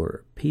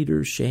entrepreneur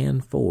Peter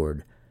Shan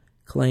Ford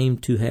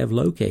claimed to have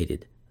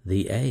located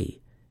the A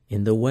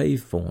in the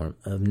waveform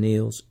of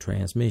Neil's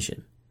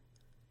transmission.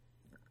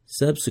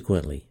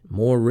 Subsequently,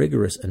 more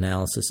rigorous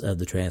analysis of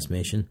the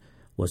transmission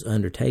was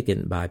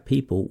undertaken by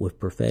people with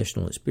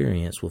professional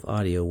experience with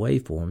audio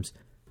waveforms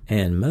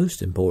and,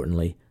 most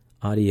importantly,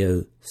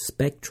 audio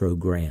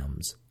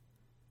spectrograms.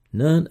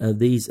 None of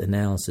these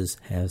analyses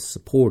has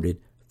supported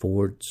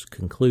Ford's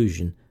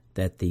conclusion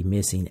that the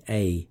missing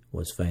A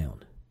was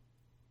found.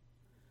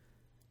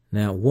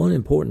 Now, one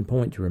important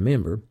point to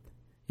remember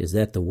is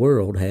that the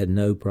world had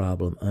no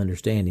problem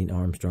understanding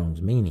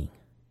Armstrong's meaning.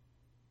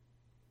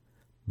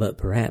 But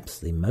perhaps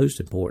the most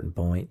important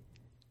point,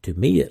 to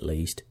me at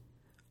least,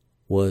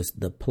 was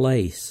the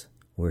place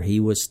where he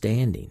was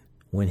standing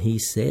when he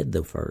said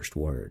the first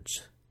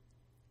words.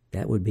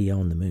 That would be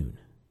on the moon.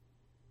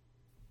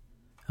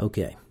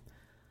 Okay.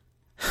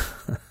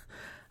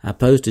 I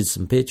posted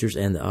some pictures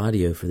and the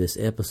audio for this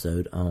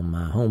episode on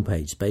my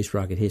homepage,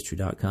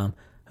 spacerockethistory.com.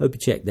 Hope you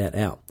check that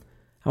out.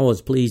 I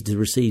was pleased to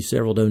receive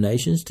several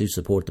donations to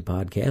support the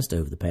podcast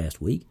over the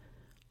past week.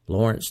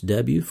 Lawrence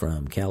W.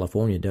 from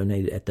California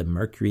donated at the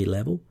Mercury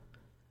level.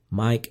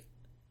 Mike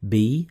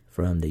B.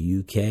 from the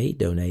UK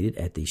donated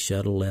at the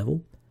shuttle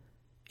level.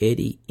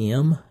 Eddie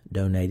M.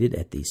 donated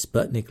at the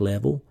Sputnik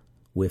level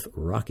with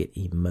rocket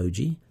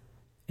emoji.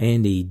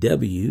 Andy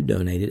W.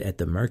 donated at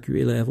the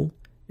Mercury level.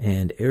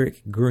 And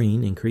Eric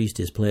Green increased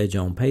his pledge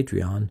on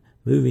Patreon,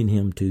 moving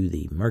him to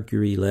the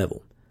Mercury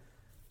level.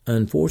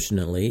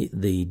 Unfortunately,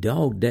 the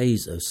dog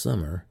days of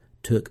summer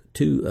took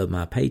 2 of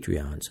my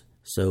Patreons,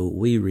 so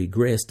we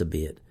regressed a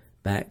bit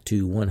back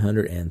to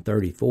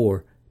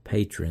 134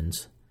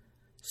 patrons,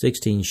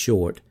 16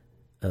 short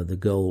of the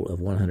goal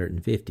of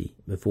 150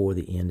 before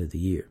the end of the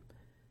year.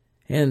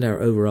 And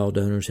our overall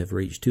donors have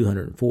reached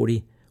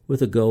 240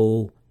 with a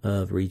goal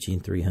of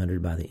reaching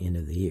 300 by the end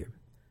of the year.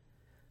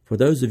 For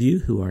those of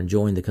you who are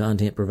enjoying the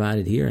content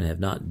provided here and have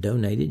not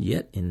donated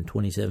yet in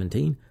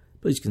 2017,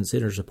 please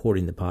consider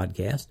supporting the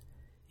podcast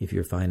if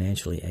you're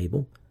financially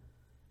able.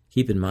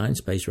 Keep in mind,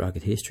 Space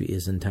Rocket History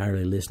is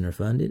entirely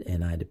listener-funded,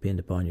 and I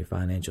depend upon your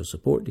financial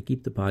support to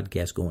keep the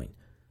podcast going.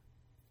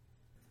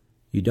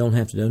 You don't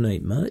have to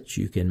donate much.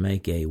 You can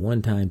make a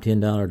one-time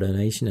 $10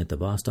 donation at the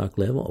Vostok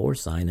level or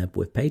sign up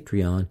with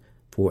Patreon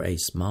for a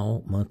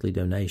small monthly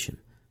donation,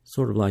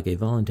 sort of like a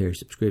voluntary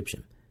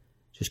subscription.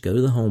 Just go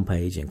to the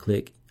homepage and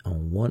click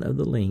on one of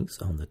the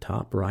links on the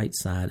top right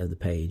side of the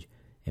page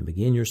and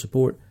begin your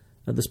support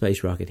of the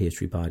Space Rocket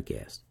History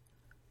podcast.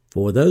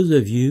 For those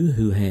of you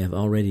who have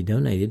already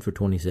donated for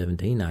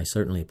 2017, I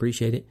certainly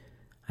appreciate it.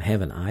 I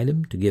have an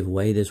item to give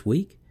away this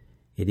week.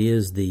 It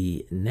is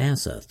the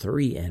NASA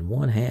 3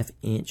 1/2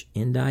 inch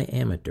in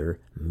diameter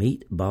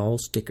meatball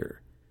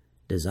sticker.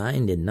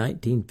 Designed in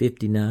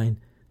 1959,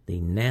 the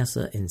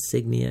NASA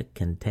insignia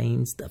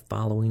contains the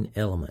following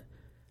element: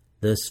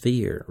 the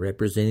sphere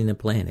representing a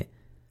planet,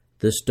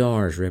 the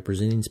stars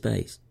representing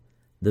space,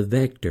 the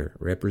vector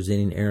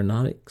representing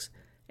aeronautics,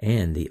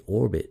 and the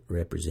orbit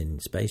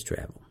representing space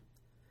travel.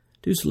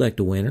 To select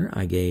a winner,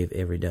 I gave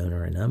every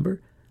donor a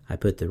number. I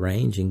put the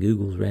range in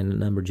Google's random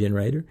number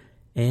generator,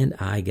 and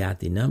I got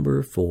the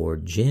number for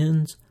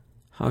Jens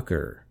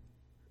Hocker.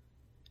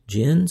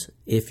 Jens,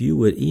 if you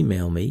would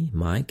email me,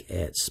 Mike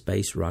at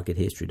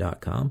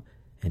spacerockethistory.com,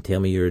 and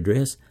tell me your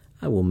address,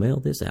 I will mail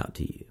this out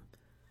to you.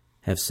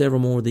 Have several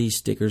more of these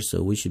stickers,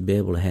 so we should be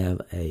able to have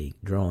a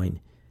drawing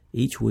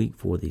each week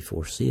for the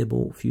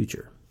foreseeable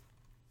future.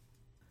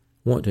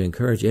 Want to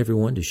encourage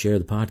everyone to share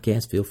the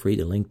podcast. Feel free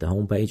to link the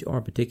homepage or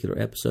a particular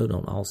episode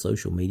on all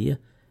social media.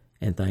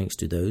 And thanks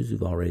to those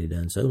who've already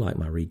done so, like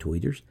my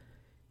retweeters.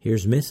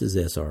 Here's Mrs.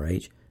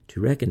 SRH to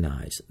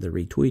recognize the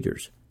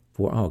retweeters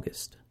for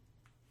August.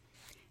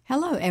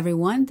 Hello,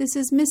 everyone. This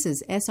is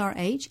Mrs.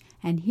 SRH,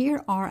 and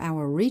here are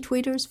our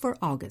retweeters for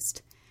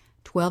August.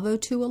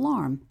 1202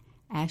 Alarm,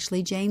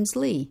 Ashley James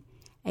Lee,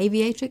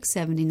 Aviatrix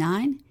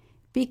 79,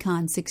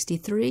 Beacon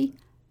 63,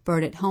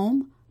 Bird at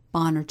Home,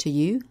 Bonner to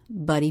You,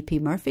 Buddy P.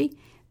 Murphy,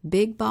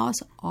 Big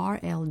Boss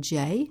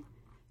RLJ,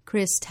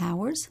 Chris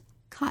Towers,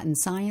 Cotton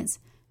Science,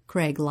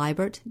 Craig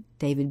Liebert,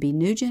 David B.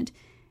 Nugent,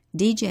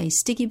 DJ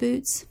Sticky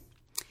Boots,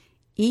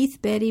 Eth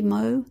Betty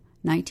Moe,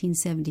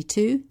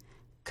 1972,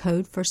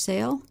 Code for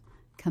Sale,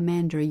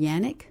 Commander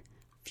Yannick,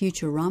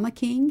 Futurama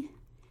King,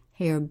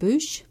 Hare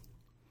Bush,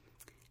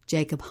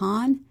 Jacob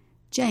Hahn,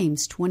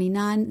 James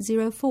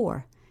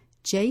 2904,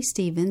 J.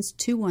 Stevens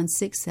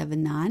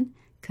 21679,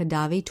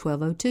 Kadavi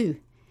 1202,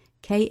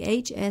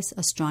 KHS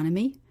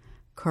Astronomy,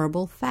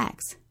 Kerbal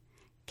Facts,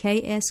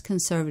 KS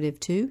Conservative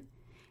 2,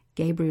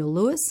 Gabriel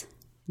Lewis,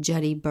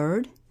 Juddy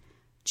Bird,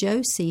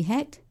 Joe C.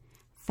 Hecht,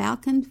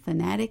 Falcon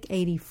Fanatic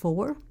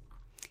 84,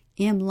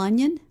 M.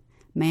 Lunyon,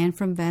 Man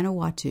from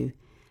Vanuatu,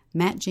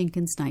 Matt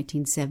Jenkins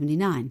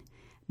 1979,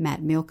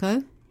 Matt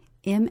Milko,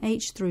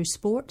 MH Through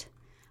Sport,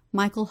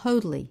 Michael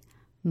Hoadley,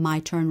 My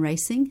Turn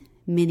Racing,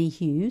 Minnie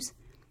Hughes,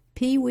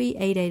 Pee Wee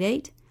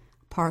 888,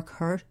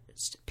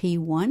 Parkhurst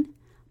P1,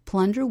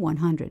 Plunder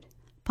 100,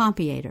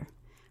 Pompiator,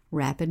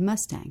 Rapid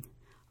Mustang,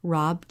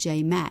 Rob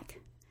J.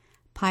 Mack,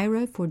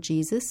 Pyro for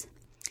Jesus,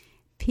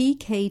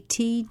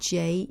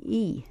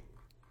 PKTJE,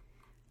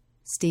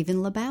 Stephen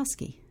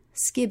Lebowski,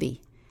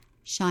 Skibby,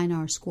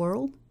 Shinar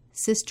Squirrel,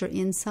 Sister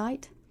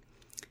Insight,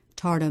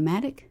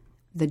 Tardomatic,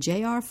 The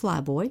J.R.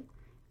 Flyboy,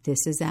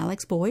 This is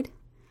Alex Boyd,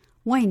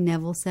 Wayne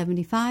Neville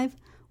 75,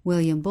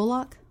 William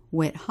Bullock,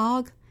 Wet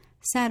Hog,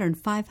 Saturn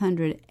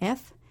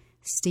 500F,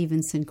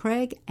 Stevenson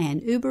Craig,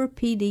 and Uber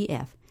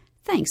PDF.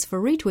 Thanks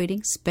for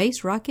retweeting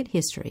Space Rocket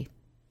History.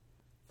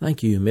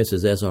 Thank you,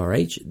 Mrs.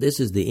 SRH. This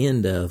is the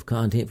end of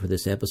content for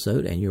this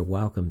episode, and you're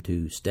welcome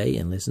to stay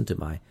and listen to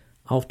my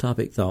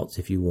off-topic thoughts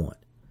if you want.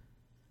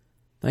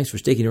 Thanks for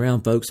sticking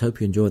around, folks. Hope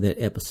you enjoyed that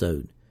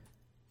episode.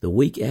 The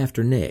week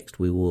after next,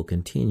 we will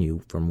continue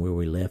from where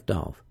we left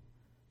off.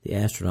 The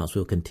astronauts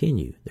will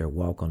continue their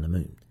walk on the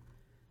moon.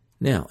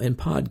 Now, in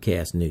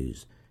podcast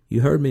news,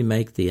 you heard me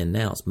make the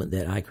announcement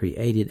that I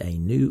created a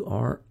new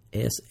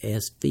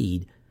RSS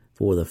feed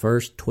for the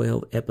first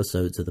 12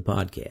 episodes of the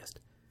podcast.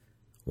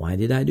 Why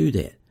did I do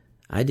that?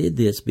 I did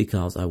this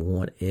because I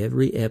want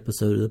every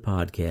episode of the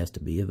podcast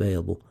to be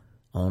available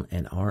on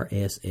an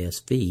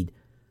RSS feed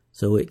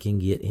so it can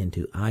get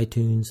into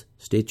iTunes,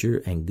 Stitcher,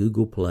 and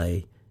Google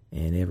Play,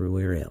 and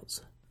everywhere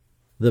else.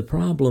 The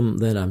problem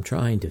that I'm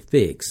trying to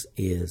fix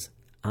is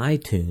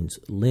iTunes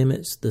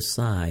limits the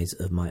size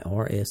of my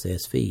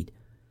RSS feed,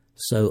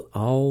 so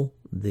all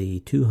the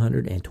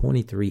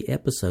 223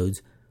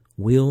 episodes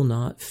will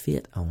not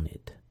fit on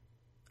it.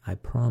 I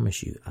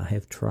promise you, I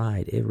have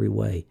tried every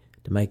way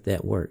to make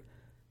that work.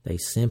 They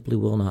simply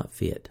will not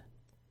fit.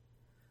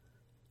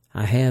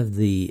 I have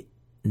the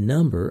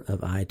number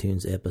of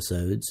iTunes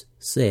episodes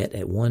set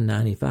at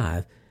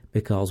 195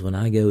 because when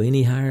I go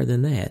any higher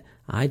than that,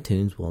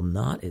 iTunes will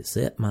not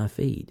accept my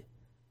feed.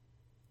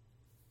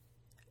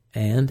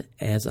 And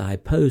as I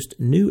post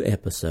new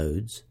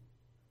episodes,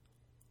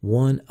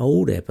 one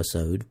old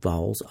episode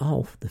falls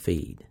off the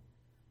feed.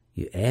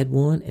 You add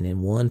one, and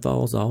then one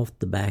falls off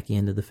the back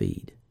end of the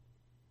feed.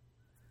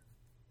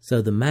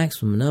 So the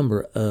maximum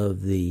number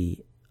of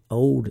the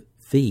old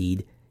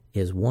feed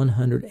is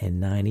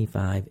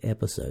 195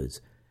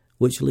 episodes,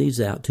 which leaves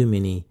out too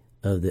many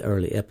of the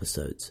early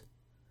episodes.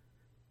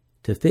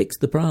 To fix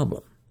the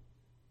problem,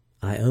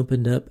 I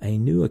opened up a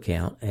new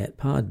account at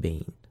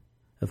Podbean.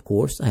 Of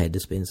course, I had to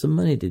spend some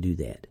money to do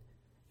that.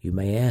 You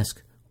may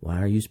ask, why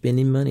are you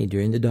spending money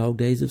during the dog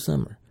days of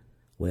summer?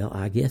 Well,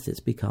 I guess it's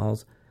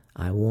because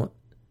I want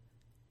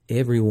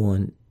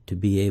everyone to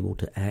be able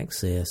to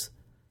access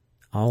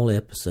all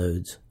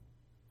episodes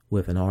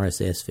with an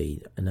RSS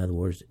feed. In other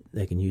words,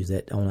 they can use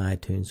that on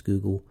iTunes,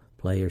 Google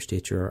Play, or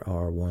Stitcher,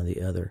 or one of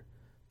the other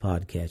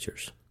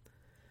podcatchers.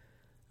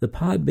 The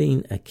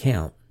Podbean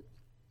account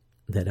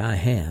that I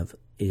have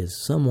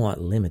is somewhat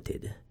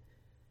limited.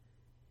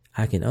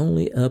 I can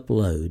only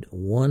upload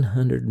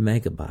 100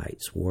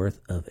 megabytes worth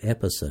of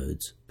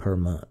episodes per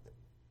month.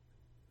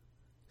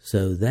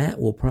 So that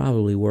will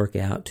probably work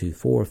out to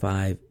 4 or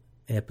 5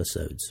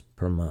 episodes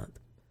per month.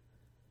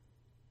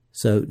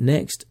 So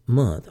next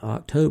month,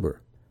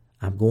 October,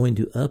 I'm going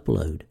to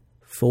upload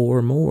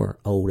 4 more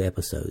old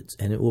episodes,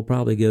 and it will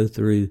probably go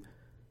through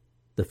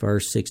the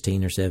first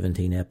 16 or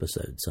 17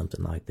 episodes,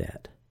 something like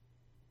that.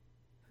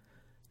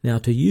 Now,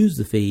 to use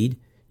the feed,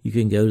 you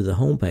can go to the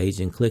homepage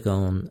and click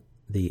on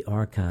the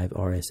archive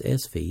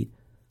RSS feed,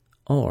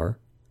 or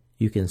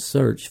you can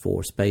search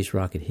for Space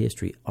Rocket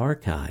History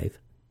Archive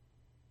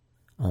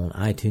on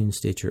iTunes,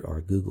 Stitcher,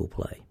 or Google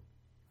Play.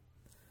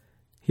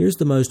 Here's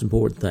the most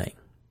important thing.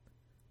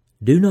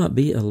 Do not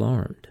be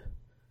alarmed.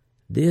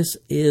 This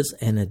is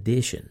an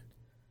addition.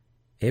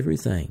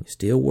 Everything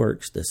still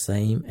works the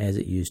same as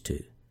it used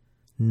to.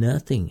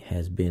 Nothing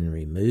has been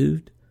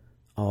removed.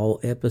 All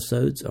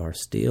episodes are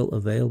still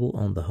available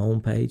on the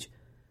homepage.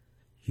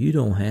 You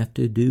don't have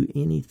to do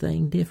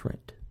anything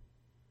different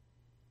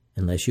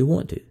unless you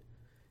want to.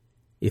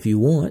 If you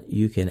want,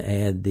 you can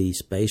add the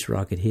Space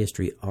Rocket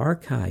History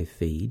Archive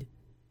feed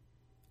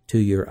to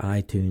your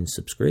iTunes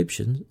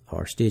subscription,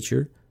 or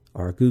Stitcher,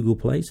 or Google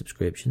Play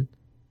subscription.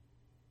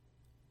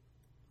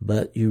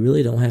 But you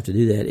really don't have to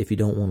do that if you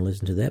don't want to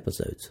listen to the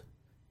episodes.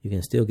 You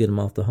can still get them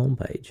off the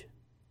homepage.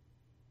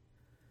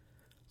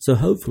 So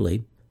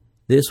hopefully,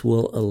 this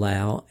will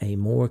allow a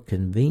more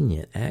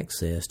convenient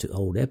access to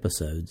old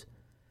episodes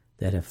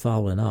that have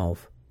fallen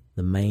off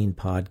the main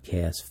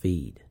podcast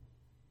feed.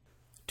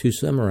 To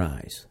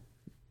summarize,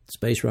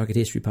 Space Rocket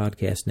History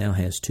Podcast now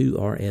has 2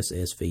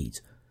 RSS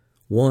feeds,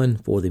 one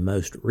for the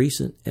most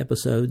recent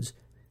episodes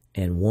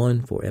and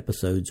one for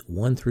episodes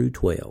 1 through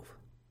 12.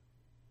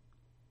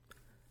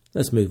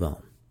 Let's move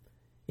on.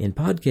 In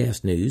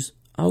podcast news,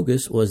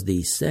 August was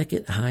the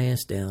second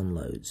highest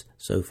downloads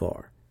so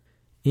far.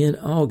 In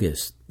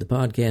August, the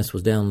podcast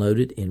was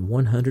downloaded in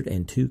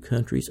 102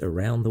 countries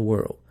around the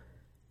world.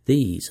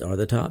 These are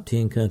the top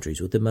 10 countries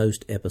with the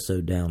most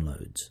episode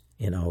downloads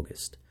in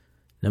August.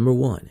 Number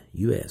 1,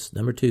 U.S.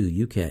 Number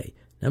 2, UK.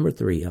 Number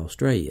 3,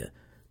 Australia.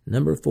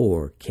 Number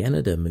 4,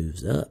 Canada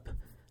moves up.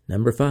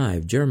 Number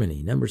 5,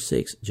 Germany. Number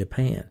 6,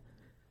 Japan.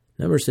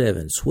 Number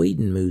 7,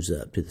 Sweden moves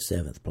up to the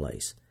 7th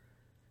place.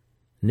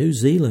 New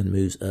Zealand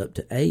moves up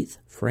to 8th,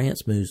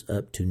 France moves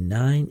up to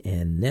 9,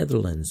 and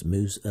Netherlands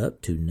moves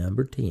up to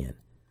number 10.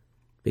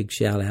 Big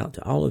shout out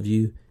to all of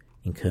you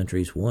in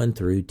countries 1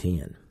 through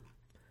 10.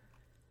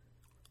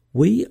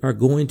 We are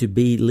going to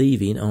be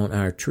leaving on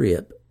our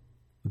trip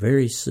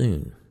very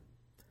soon.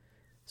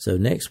 So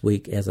next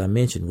week, as I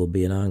mentioned, will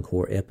be an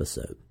encore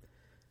episode.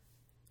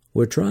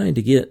 We're trying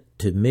to get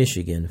to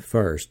Michigan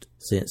first,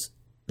 since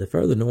the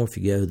further north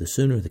you go, the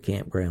sooner the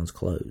campgrounds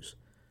close.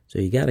 So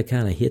you got to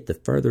kind of hit the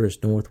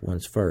furthest north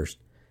ones first,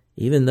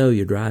 even though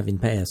you're driving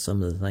past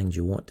some of the things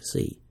you want to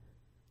see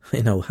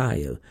in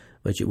Ohio.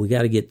 But we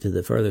got to get to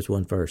the furthest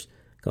one first,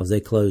 because they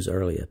close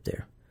early up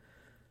there.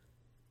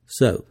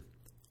 So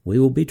we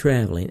will be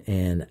traveling,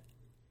 and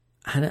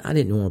I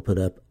didn't want to put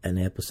up an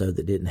episode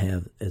that didn't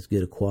have as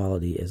good a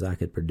quality as I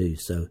could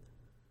produce. So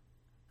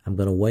I'm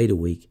going to wait a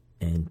week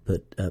and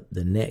put up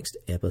the next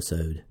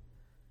episode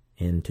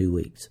in 2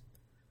 weeks.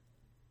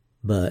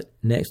 But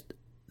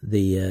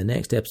the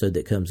next episode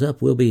that comes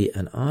up will be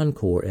an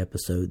encore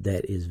episode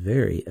that is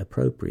very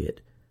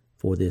appropriate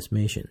for this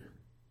mission.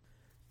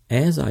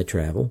 As I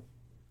travel,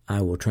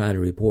 I will try to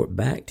report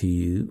back to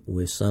you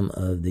with some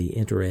of the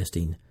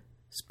interesting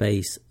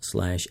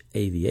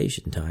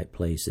space/aviation type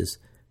places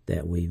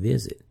that we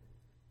visit.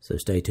 So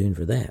stay tuned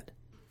for that.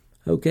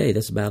 Okay,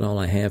 that's about all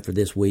I have for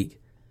this week.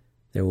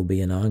 There will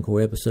be an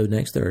encore episode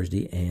next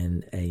Thursday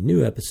and a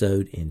new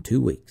episode in 2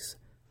 weeks.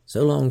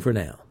 So long for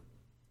now.